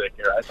Milosevic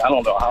here. I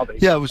don't know how they.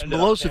 Yeah, it was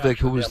Milosevic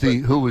who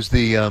was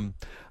the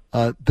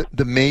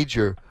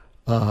major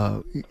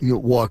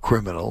war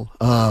criminal.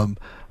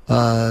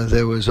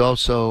 There was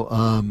also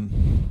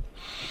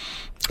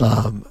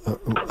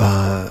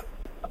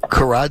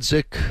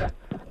Karadzic,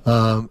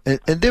 and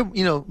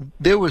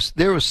there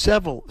were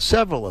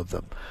several of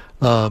them.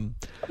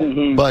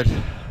 But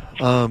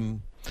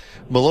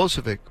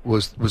Milosevic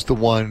was the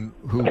one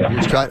who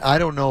was tried. I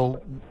don't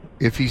know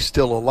if he's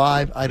still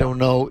alive. I don't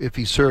know if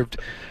he served,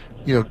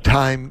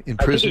 time in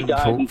prison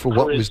for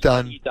what was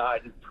done. He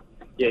died.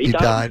 Yeah, he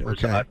died.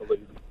 Okay. I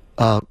believe.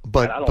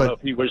 But I don't know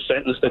if he was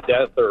sentenced to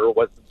death or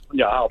what.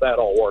 How that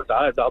all worked.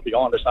 I'll be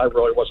honest. I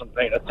really wasn't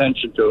paying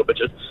attention to it, but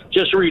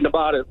just reading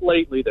about it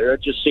lately, there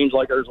it just seems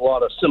like there's a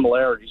lot of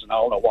similarities, and I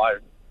don't know why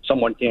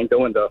someone can't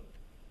go into,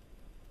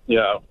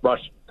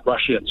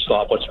 Russia and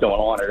stop what's going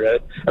on here.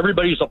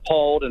 Everybody's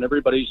appalled, and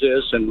everybody's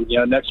this, and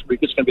next week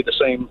it's going to be the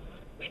same.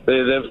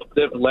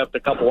 They've left a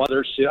couple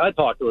others. I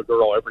talk to a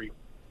girl every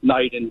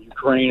night in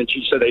Ukraine, and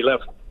she said they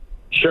left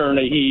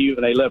Chernihiv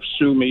and they left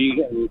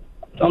Sumy, and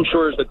I'm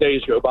sure as the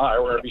days go by,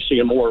 we're going to be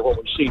seeing more of what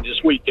we've seen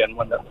this weekend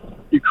when the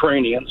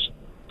Ukrainians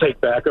take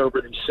back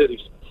over these cities.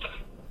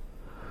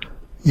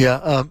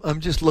 Yeah, I'm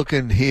just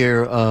looking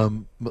here.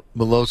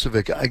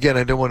 Milosevic. Again,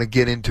 I don't want to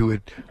get into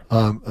it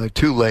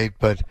too late,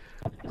 but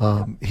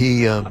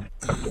he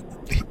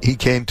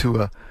came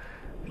to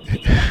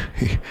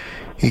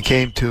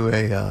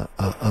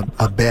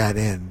a bad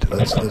end.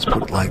 Let's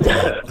put it like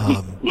that.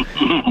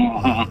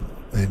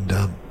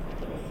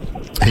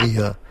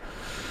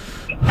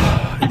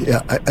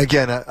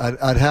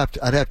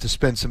 I'd have to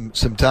spend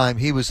some time.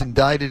 He was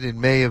indicted in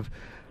May of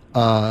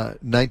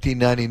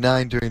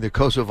 1999 during the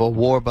Kosovo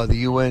War by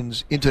the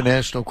UN's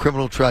International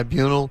Criminal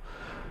Tribunal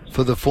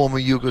for the former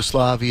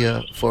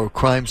Yugoslavia for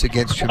crimes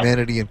against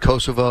humanity in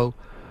Kosovo.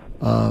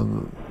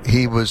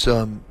 He was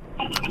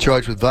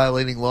charged with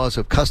violating laws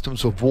of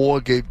customs of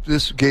war, gave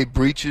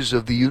breaches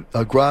of the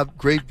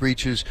grave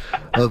breaches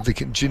of the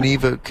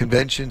Geneva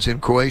Conventions in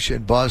Croatia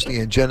and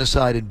Bosnia, and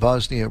genocide in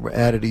Bosnia were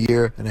added a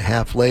year and a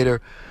half later.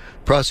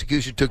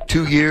 Prosecution took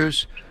 2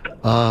 years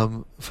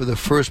for the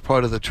first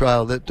part of the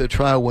trial. The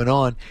trial went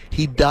on.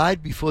 He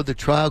died before the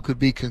trial could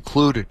be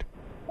concluded.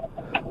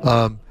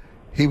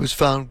 He was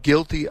found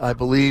guilty, I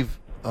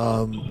believe,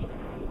 of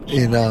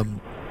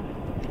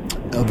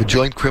a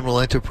joint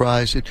criminal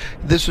enterprise.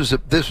 This was a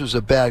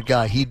bad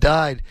guy. He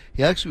died.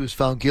 He actually was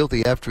found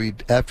guilty after he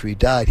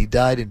died. He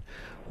died in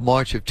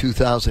March of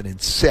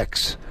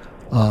 2006.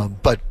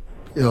 But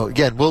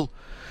again, we'll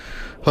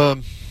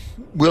have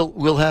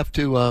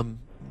to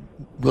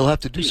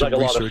do some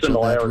research on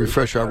that to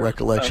refresh our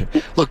recollection.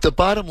 Look, the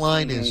bottom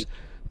line,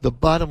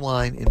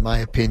 in my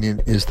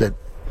opinion, is that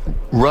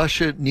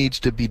Russia needs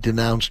to be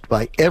denounced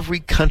by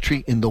every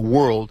country in the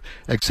world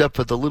except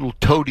for the little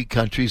toady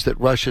countries that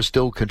Russia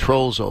still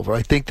controls over.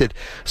 I think that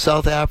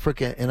South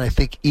Africa and I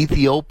think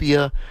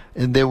Ethiopia,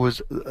 and there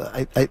was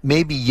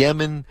maybe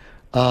Yemen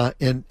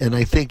and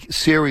I think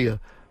Syria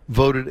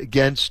voted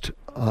against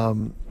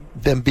them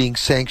being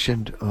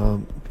sanctioned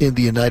in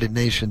the United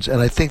Nations.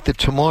 And I think that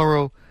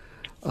tomorrow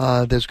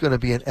there's going to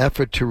be an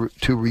effort to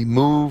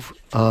remove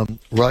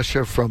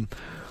Russia from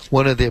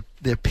one of their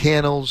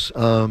panels.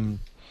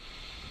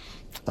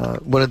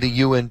 One of the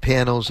UN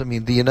panels. I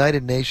mean, the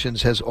United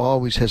Nations has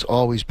always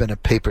been a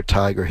paper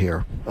tiger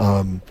here.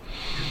 I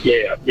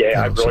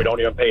really don't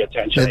even pay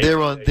attention. And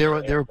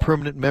they're a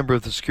permanent member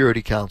of the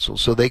Security Council,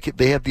 so they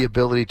have the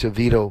ability to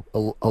veto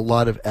a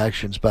lot of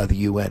actions by the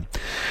UN.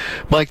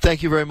 Mike,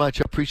 thank you very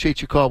much. I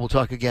appreciate your call. We'll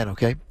talk again.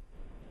 Okay.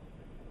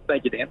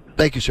 Thank you, Dan.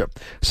 Thank you, sir.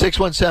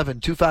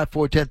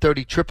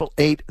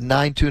 617-254-1030,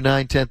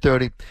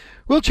 888-929-1030.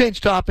 We'll change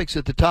topics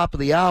at the top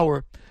of the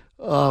hour.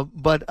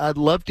 But I'd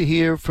love to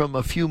hear from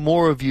a few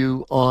more of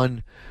you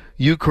on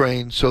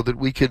Ukraine so that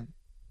we could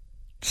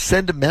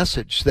send a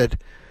message that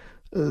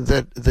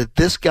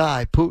this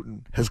guy,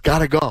 Putin, has got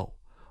to go.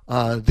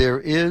 There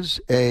is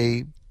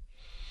a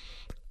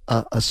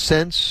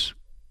sense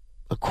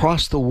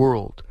across the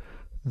world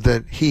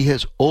that he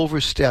has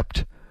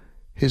overstepped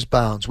his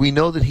bounds. We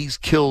know that he's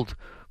killed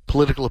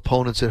political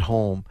opponents at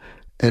home,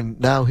 and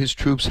now his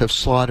troops have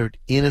slaughtered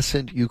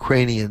innocent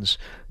Ukrainians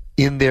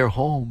in their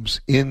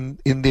homes, in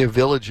their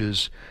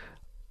villages.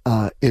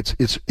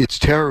 It's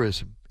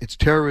terrorism. It's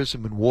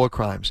terrorism and war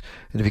crimes.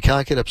 And if you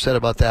can't get upset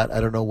about that, I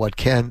don't know what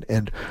can.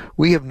 And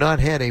we have not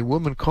had a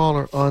woman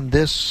caller on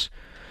this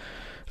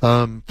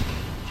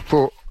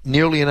for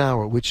nearly an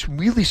hour, which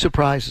really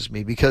surprises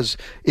me because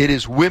it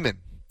is women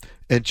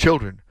and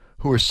children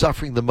who are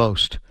suffering the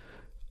most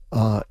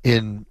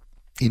in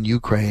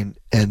Ukraine,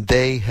 and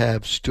they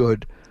have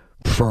stood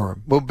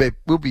firm. We'll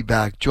be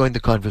back. Join the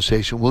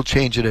conversation. We'll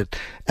change it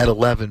at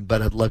 11,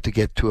 but I'd love to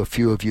get to a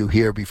few of you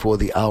here before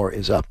the hour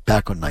is up.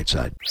 Back on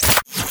Nightside.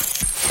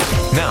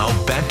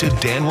 Now back to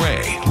Dan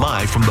Ray,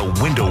 live from the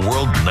Window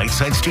World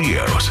Nightside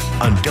Studios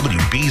on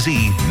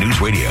WBZ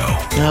News Radio.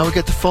 Now we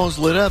got the phones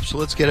lit up, so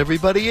let's get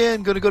everybody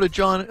in. Going to go to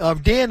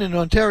Dan in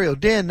Ontario.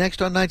 Dan,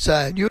 next on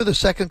Nightside. You're the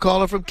second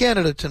caller from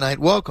Canada tonight.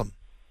 Welcome.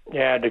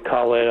 Yeah, to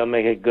call in, I'll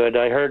make it good.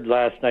 I heard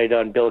last night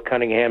on Bill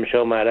Cunningham's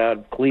show, Matt, out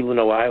of Cleveland,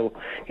 Ohio.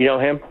 You know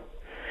him?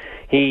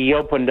 He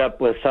opened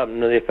up with something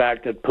to the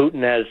fact that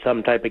Putin has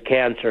some type of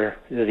cancer,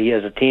 that he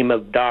has a team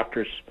of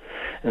doctors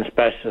and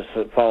specialists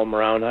that follow him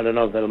around. I don't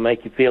know if that'll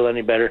make you feel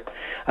any better.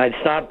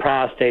 It's not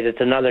prostate.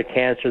 It's another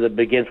cancer that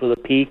begins with a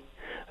P.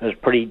 I was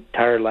pretty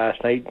tired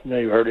last night.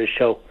 You heard his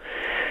show.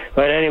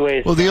 But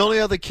anyways. Well, the only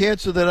other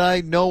cancer that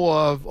I know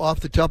of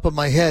off the top of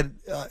my head,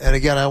 and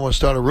again, I don't want to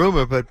start a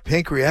rumor, but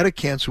pancreatic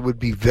cancer would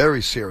be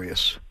very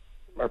serious.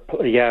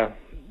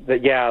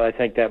 Yeah, I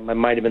think that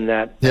might have been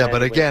that. Yeah,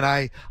 but again,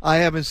 I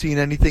haven't seen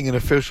anything in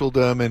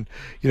officialdom, and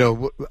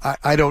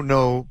I don't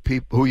know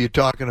who you're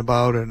talking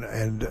about,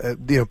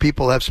 and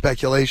people have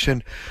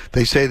speculation.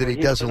 They say that he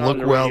doesn't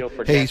look well.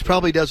 Hey, he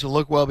probably doesn't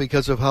look well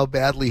because of how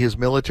badly his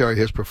military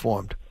has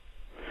performed.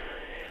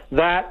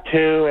 That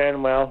too,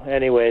 and well,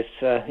 anyways,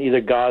 either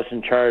God's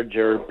in charge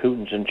or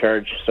Putin's in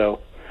charge.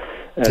 So,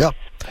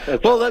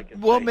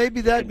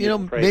 maybe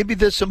maybe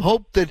there's some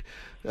hope that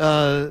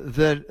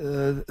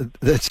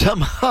that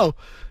somehow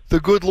the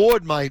good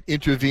Lord might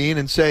intervene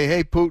and say,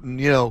 "Hey, Putin,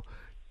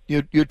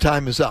 your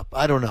time is up."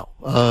 I don't know.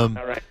 All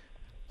right.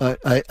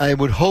 I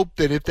would hope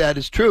that if that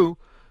is true,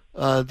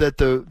 that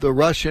the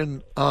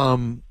Russian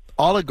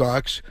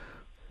oligarchs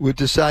would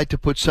decide to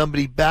put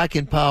somebody back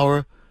in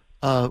power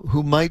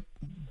who might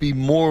be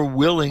more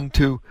willing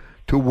to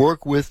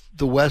work with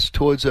the West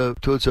towards a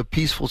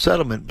peaceful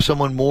settlement.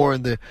 Someone more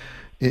in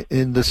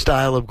the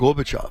style of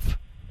Gorbachev.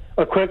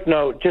 A quick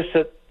note, just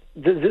that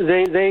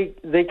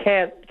they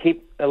can't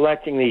keep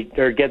electing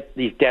get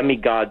these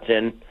demigods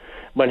in.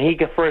 When he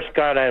first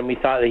got in, we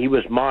thought that he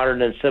was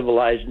modern and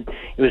civilized, and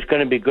it was going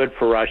to be good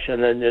for Russia.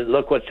 And then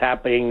look what's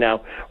happening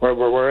now.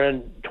 We're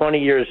in 20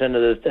 years into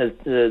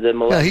the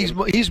millennium.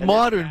 Yeah, he's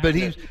modern, but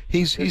he's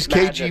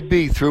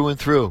KGB through and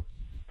through.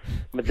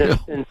 But the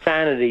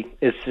insanity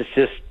is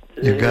just.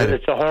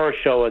 It's a horror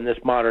show in this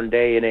modern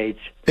day and age.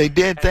 Hey,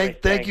 Dan,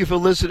 thank you for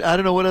listening. I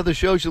don't know what other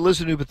shows you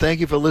listen to, but thank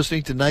you for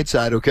listening to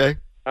Nightside, okay?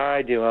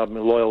 I do. I'm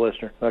a loyal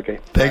listener. Okay.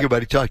 Thank you,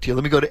 buddy. Talk to you.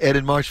 Let me go to Ed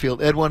in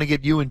Marshfield. Ed, want to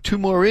get you and two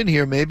more in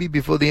here maybe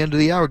before the end of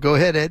the hour. Go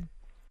ahead, Ed.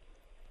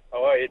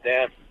 How are you,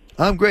 Dan?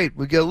 I'm great.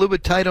 We get a little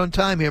bit tight on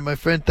time here, my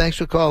friend. Thanks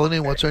for calling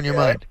in. What's on your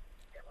mind?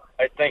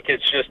 I think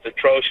it's just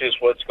atrocious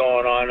what's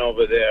going on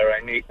over there.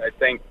 I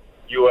think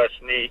U.S.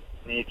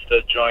 needs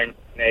to join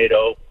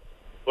NATO.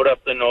 Put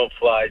up the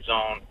no-fly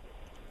zone,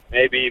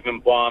 maybe even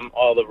bomb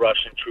all the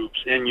Russian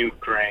troops in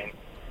Ukraine.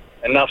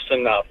 Enough's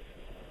enough.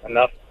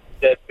 Enough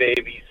dead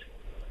babies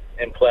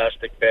in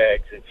plastic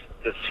bags. It's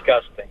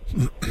disgusting.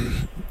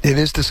 It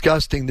is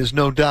disgusting. There's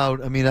no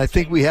doubt. I mean, I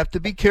think we have to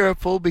be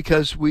careful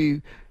because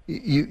you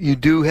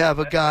do have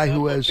a guy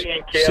who has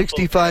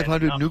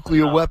 6,500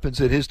 nuclear weapons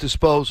at his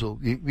disposal.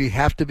 We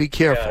have to be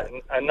careful.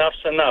 Yeah,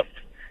 enough's enough.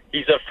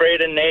 He's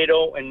afraid of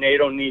NATO, and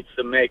NATO needs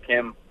to make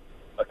him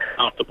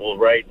accountable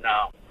right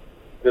now.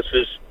 This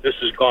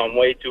has gone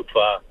way too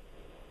far.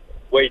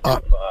 Way too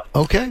far.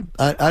 Okay,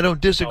 I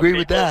don't disagree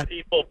with that.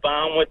 People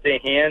bound with their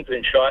hands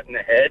and shot in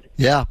the head.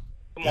 Yeah,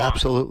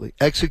 absolutely.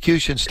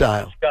 Execution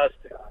style.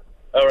 Disgusting.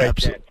 All right,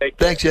 absolutely.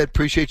 Thanks, Ed.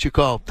 Appreciate your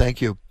call.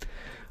 Thank you.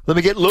 Let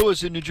me get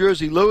Lewis in New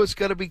Jersey. Lewis,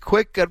 got to be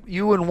quick. Got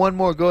you and one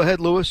more. Go ahead,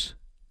 Lewis.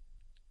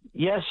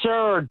 Yes,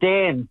 sir.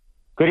 Dan,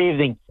 good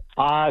evening.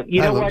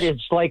 You know what?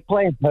 It's like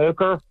playing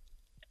poker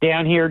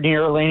down here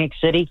near Atlantic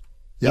City.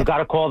 Yep. You got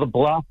to call the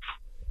bluff,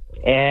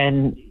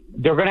 and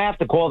they're going to have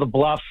to call the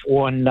bluff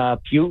on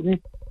Putin.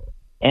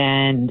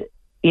 And,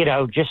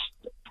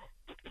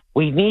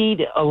 we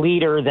need a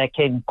leader that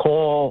can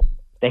call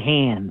the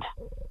hand.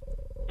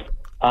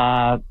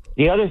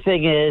 The other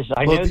thing is,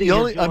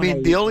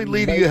 the only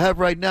leader you have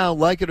right now,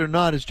 like it or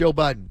not, is Joe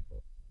Biden.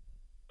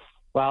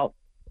 Well,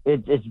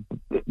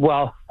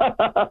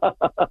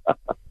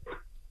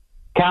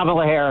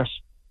 Kamala Harris.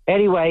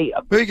 Anyway,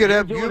 we could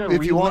have you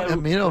if you want.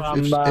 If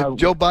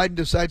Joe Biden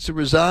decides to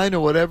resign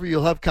or whatever,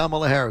 you'll have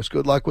Kamala Harris.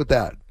 Good luck with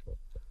that.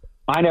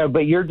 I know,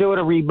 but you're doing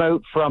a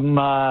remote from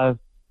the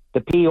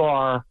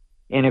PR,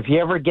 and if you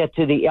ever get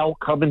to the El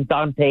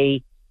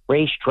Comandante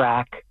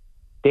racetrack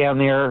down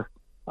there,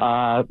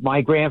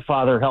 my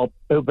grandfather helped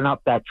open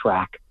up that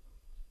track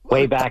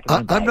way back in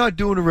the day. I'm not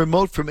doing a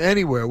remote from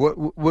anywhere.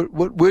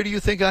 Where do you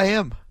think I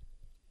am?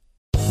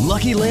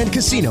 Lucky Land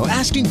Casino,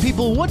 asking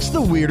people, what's the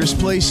weirdest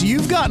place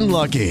you've gotten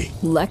lucky?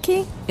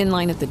 Lucky? In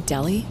line at the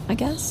deli, I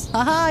guess?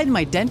 Aha, in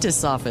my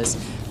dentist's office.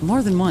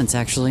 More than once,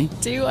 actually.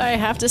 Do I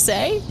have to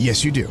say?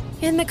 Yes, you do.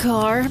 In the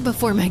car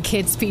before my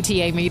kids'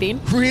 PTA meeting.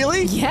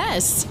 Really?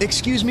 Yes.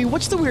 Excuse me,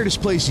 what's the weirdest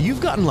place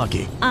you've gotten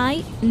lucky?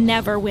 I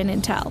never win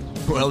and tell.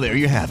 Well, there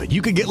you have it.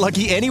 You can get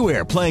lucky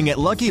anywhere, playing at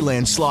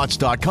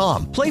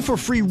LuckyLandSlots.com. Play for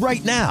free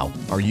right now.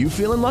 Are you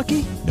feeling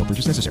lucky? No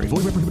purchase necessary.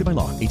 Void where prohibited by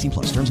law. 18+.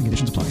 Terms and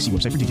conditions apply. See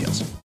website for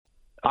details.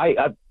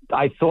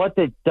 I thought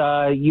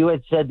that you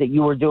had said that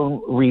you were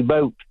doing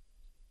remote.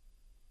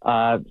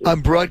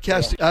 I'm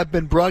broadcasting. I've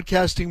been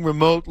broadcasting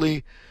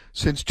remotely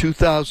since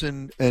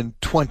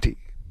 2020.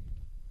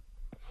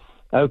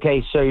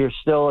 Okay, so you're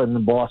still in the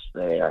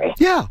Boston area.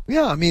 Yeah.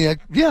 I mean,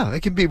 I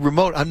can be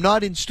remote. I'm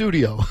not in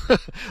studio.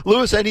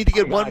 Louis, I need to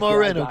get one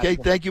more in, okay?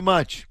 Thank you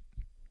much.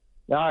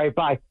 All right,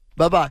 bye.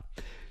 Bye-bye.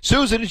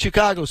 Susan in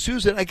Chicago.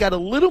 Susan, I got a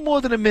little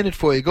more than a minute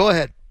for you. Go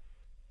ahead.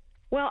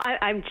 Well,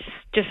 I'm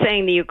just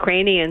saying the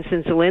Ukrainians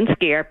and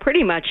Zelensky are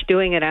pretty much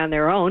doing it on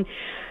their own.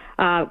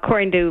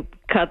 According to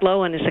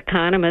Kudlow and his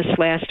economists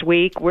last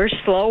week, we're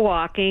slow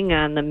walking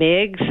on the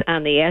MiGs,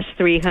 on the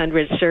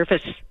S-300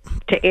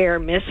 surface-to-air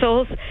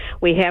missiles.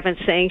 We haven't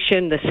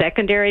sanctioned the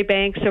secondary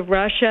banks of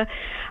Russia.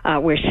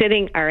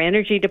 Our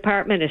energy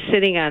department is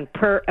sitting on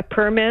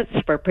permits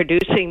for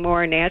producing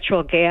more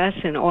natural gas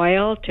and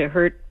oil to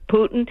hurt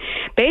Putin.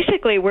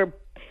 Basically, we're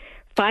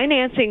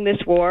financing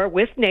this war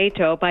with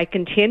NATO by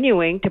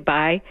continuing to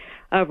buy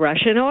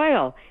Russian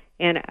oil.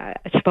 And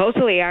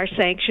supposedly our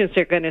sanctions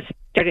are going to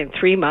start in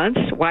 3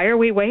 months. Why are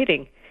we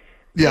waiting?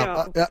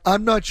 Yeah,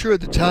 I'm not sure of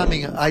the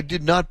timing. I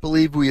did not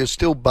believe we are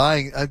still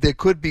buying. There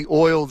could be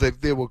oil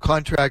that there were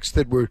contracts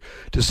that were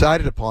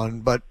decided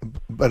upon, but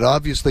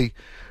obviously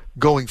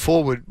going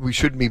forward we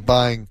shouldn't be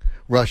buying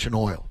Russian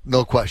oil.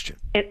 No question.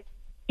 And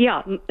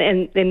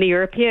in the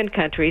European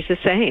countries, the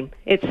same.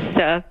 It's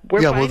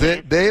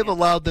they have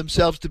allowed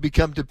themselves to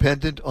become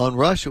dependent on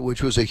Russia,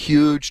 which was a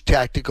huge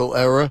tactical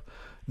error.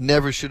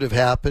 Never should have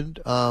happened,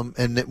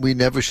 and we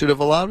never should have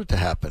allowed it to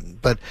happen.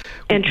 But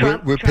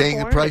we're paying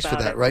a price for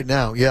that right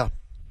now. Yeah.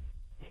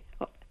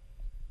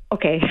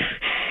 Okay.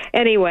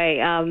 Anyway,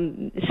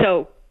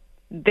 so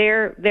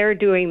they're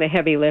doing the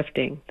heavy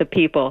lifting, the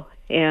people,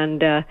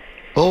 and.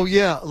 Oh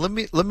yeah, let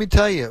me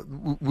tell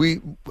you,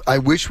 I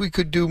wish we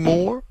could do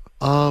more,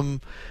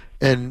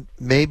 and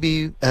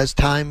maybe as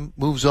time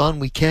moves on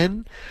we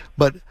can,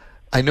 but.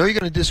 I know you're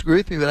going to disagree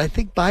with me, but I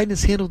think Biden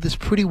has handled this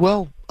pretty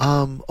well.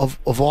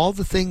 Of all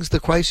the things, the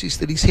crises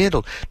that he's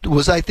handled,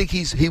 I think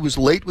he was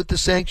late with the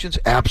sanctions?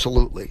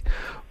 Absolutely.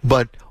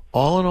 But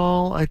all in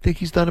all, I think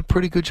he's done a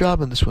pretty good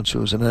job on this one,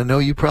 Susan. I know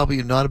you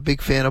probably are not a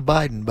big fan of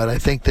Biden, but I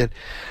think that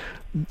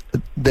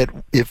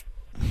if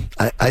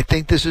I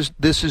think this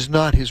is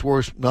not his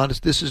worst.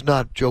 This is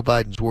not Joe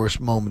Biden's worst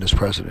moment as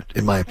president,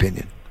 in my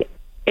opinion.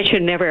 It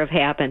should never have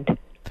happened.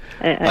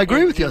 I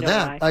agree with you on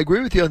that. I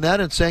agree with you on that,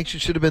 and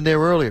sanctions should have been there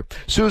earlier.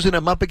 Susan,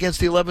 I'm up against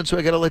the 11, so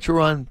I got to let you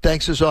run.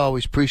 Thanks as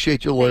always.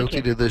 Appreciate your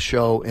loyalty to this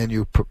show and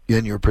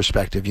your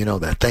perspective. You know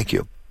that. Thank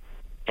you.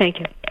 Thank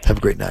you. Have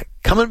a great night.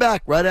 Coming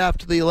back right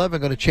after the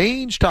 11. Going to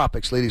change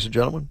topics, ladies and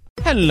gentlemen.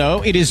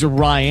 Hello, it is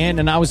Ryan,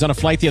 and I was on a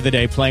flight the other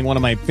day playing one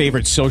of my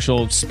favorite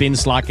social spin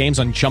slot games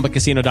on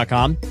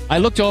ChumbaCasino.com. I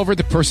looked over at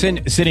the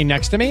person sitting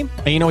next to me,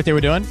 and you know what they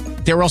were doing?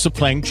 They were also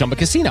playing Chumba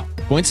Casino.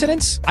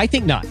 Coincidence? I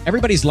think not.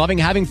 Everybody's loving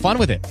having fun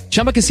with it.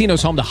 Chumba Casino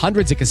is home to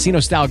hundreds of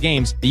casino-style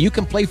games that you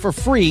can play for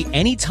free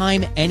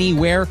anytime,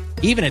 anywhere,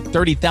 even at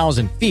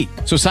 30,000 feet.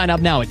 So sign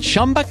up now at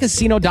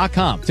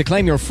ChumbaCasino.com to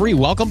claim your free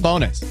welcome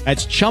bonus.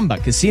 That's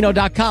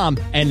ChumbaCasino.com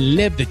and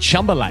live the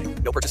Chumba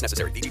life. No purchase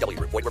necessary. VGW.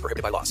 Void where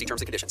prohibited by law. See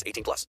terms and conditions. 18+.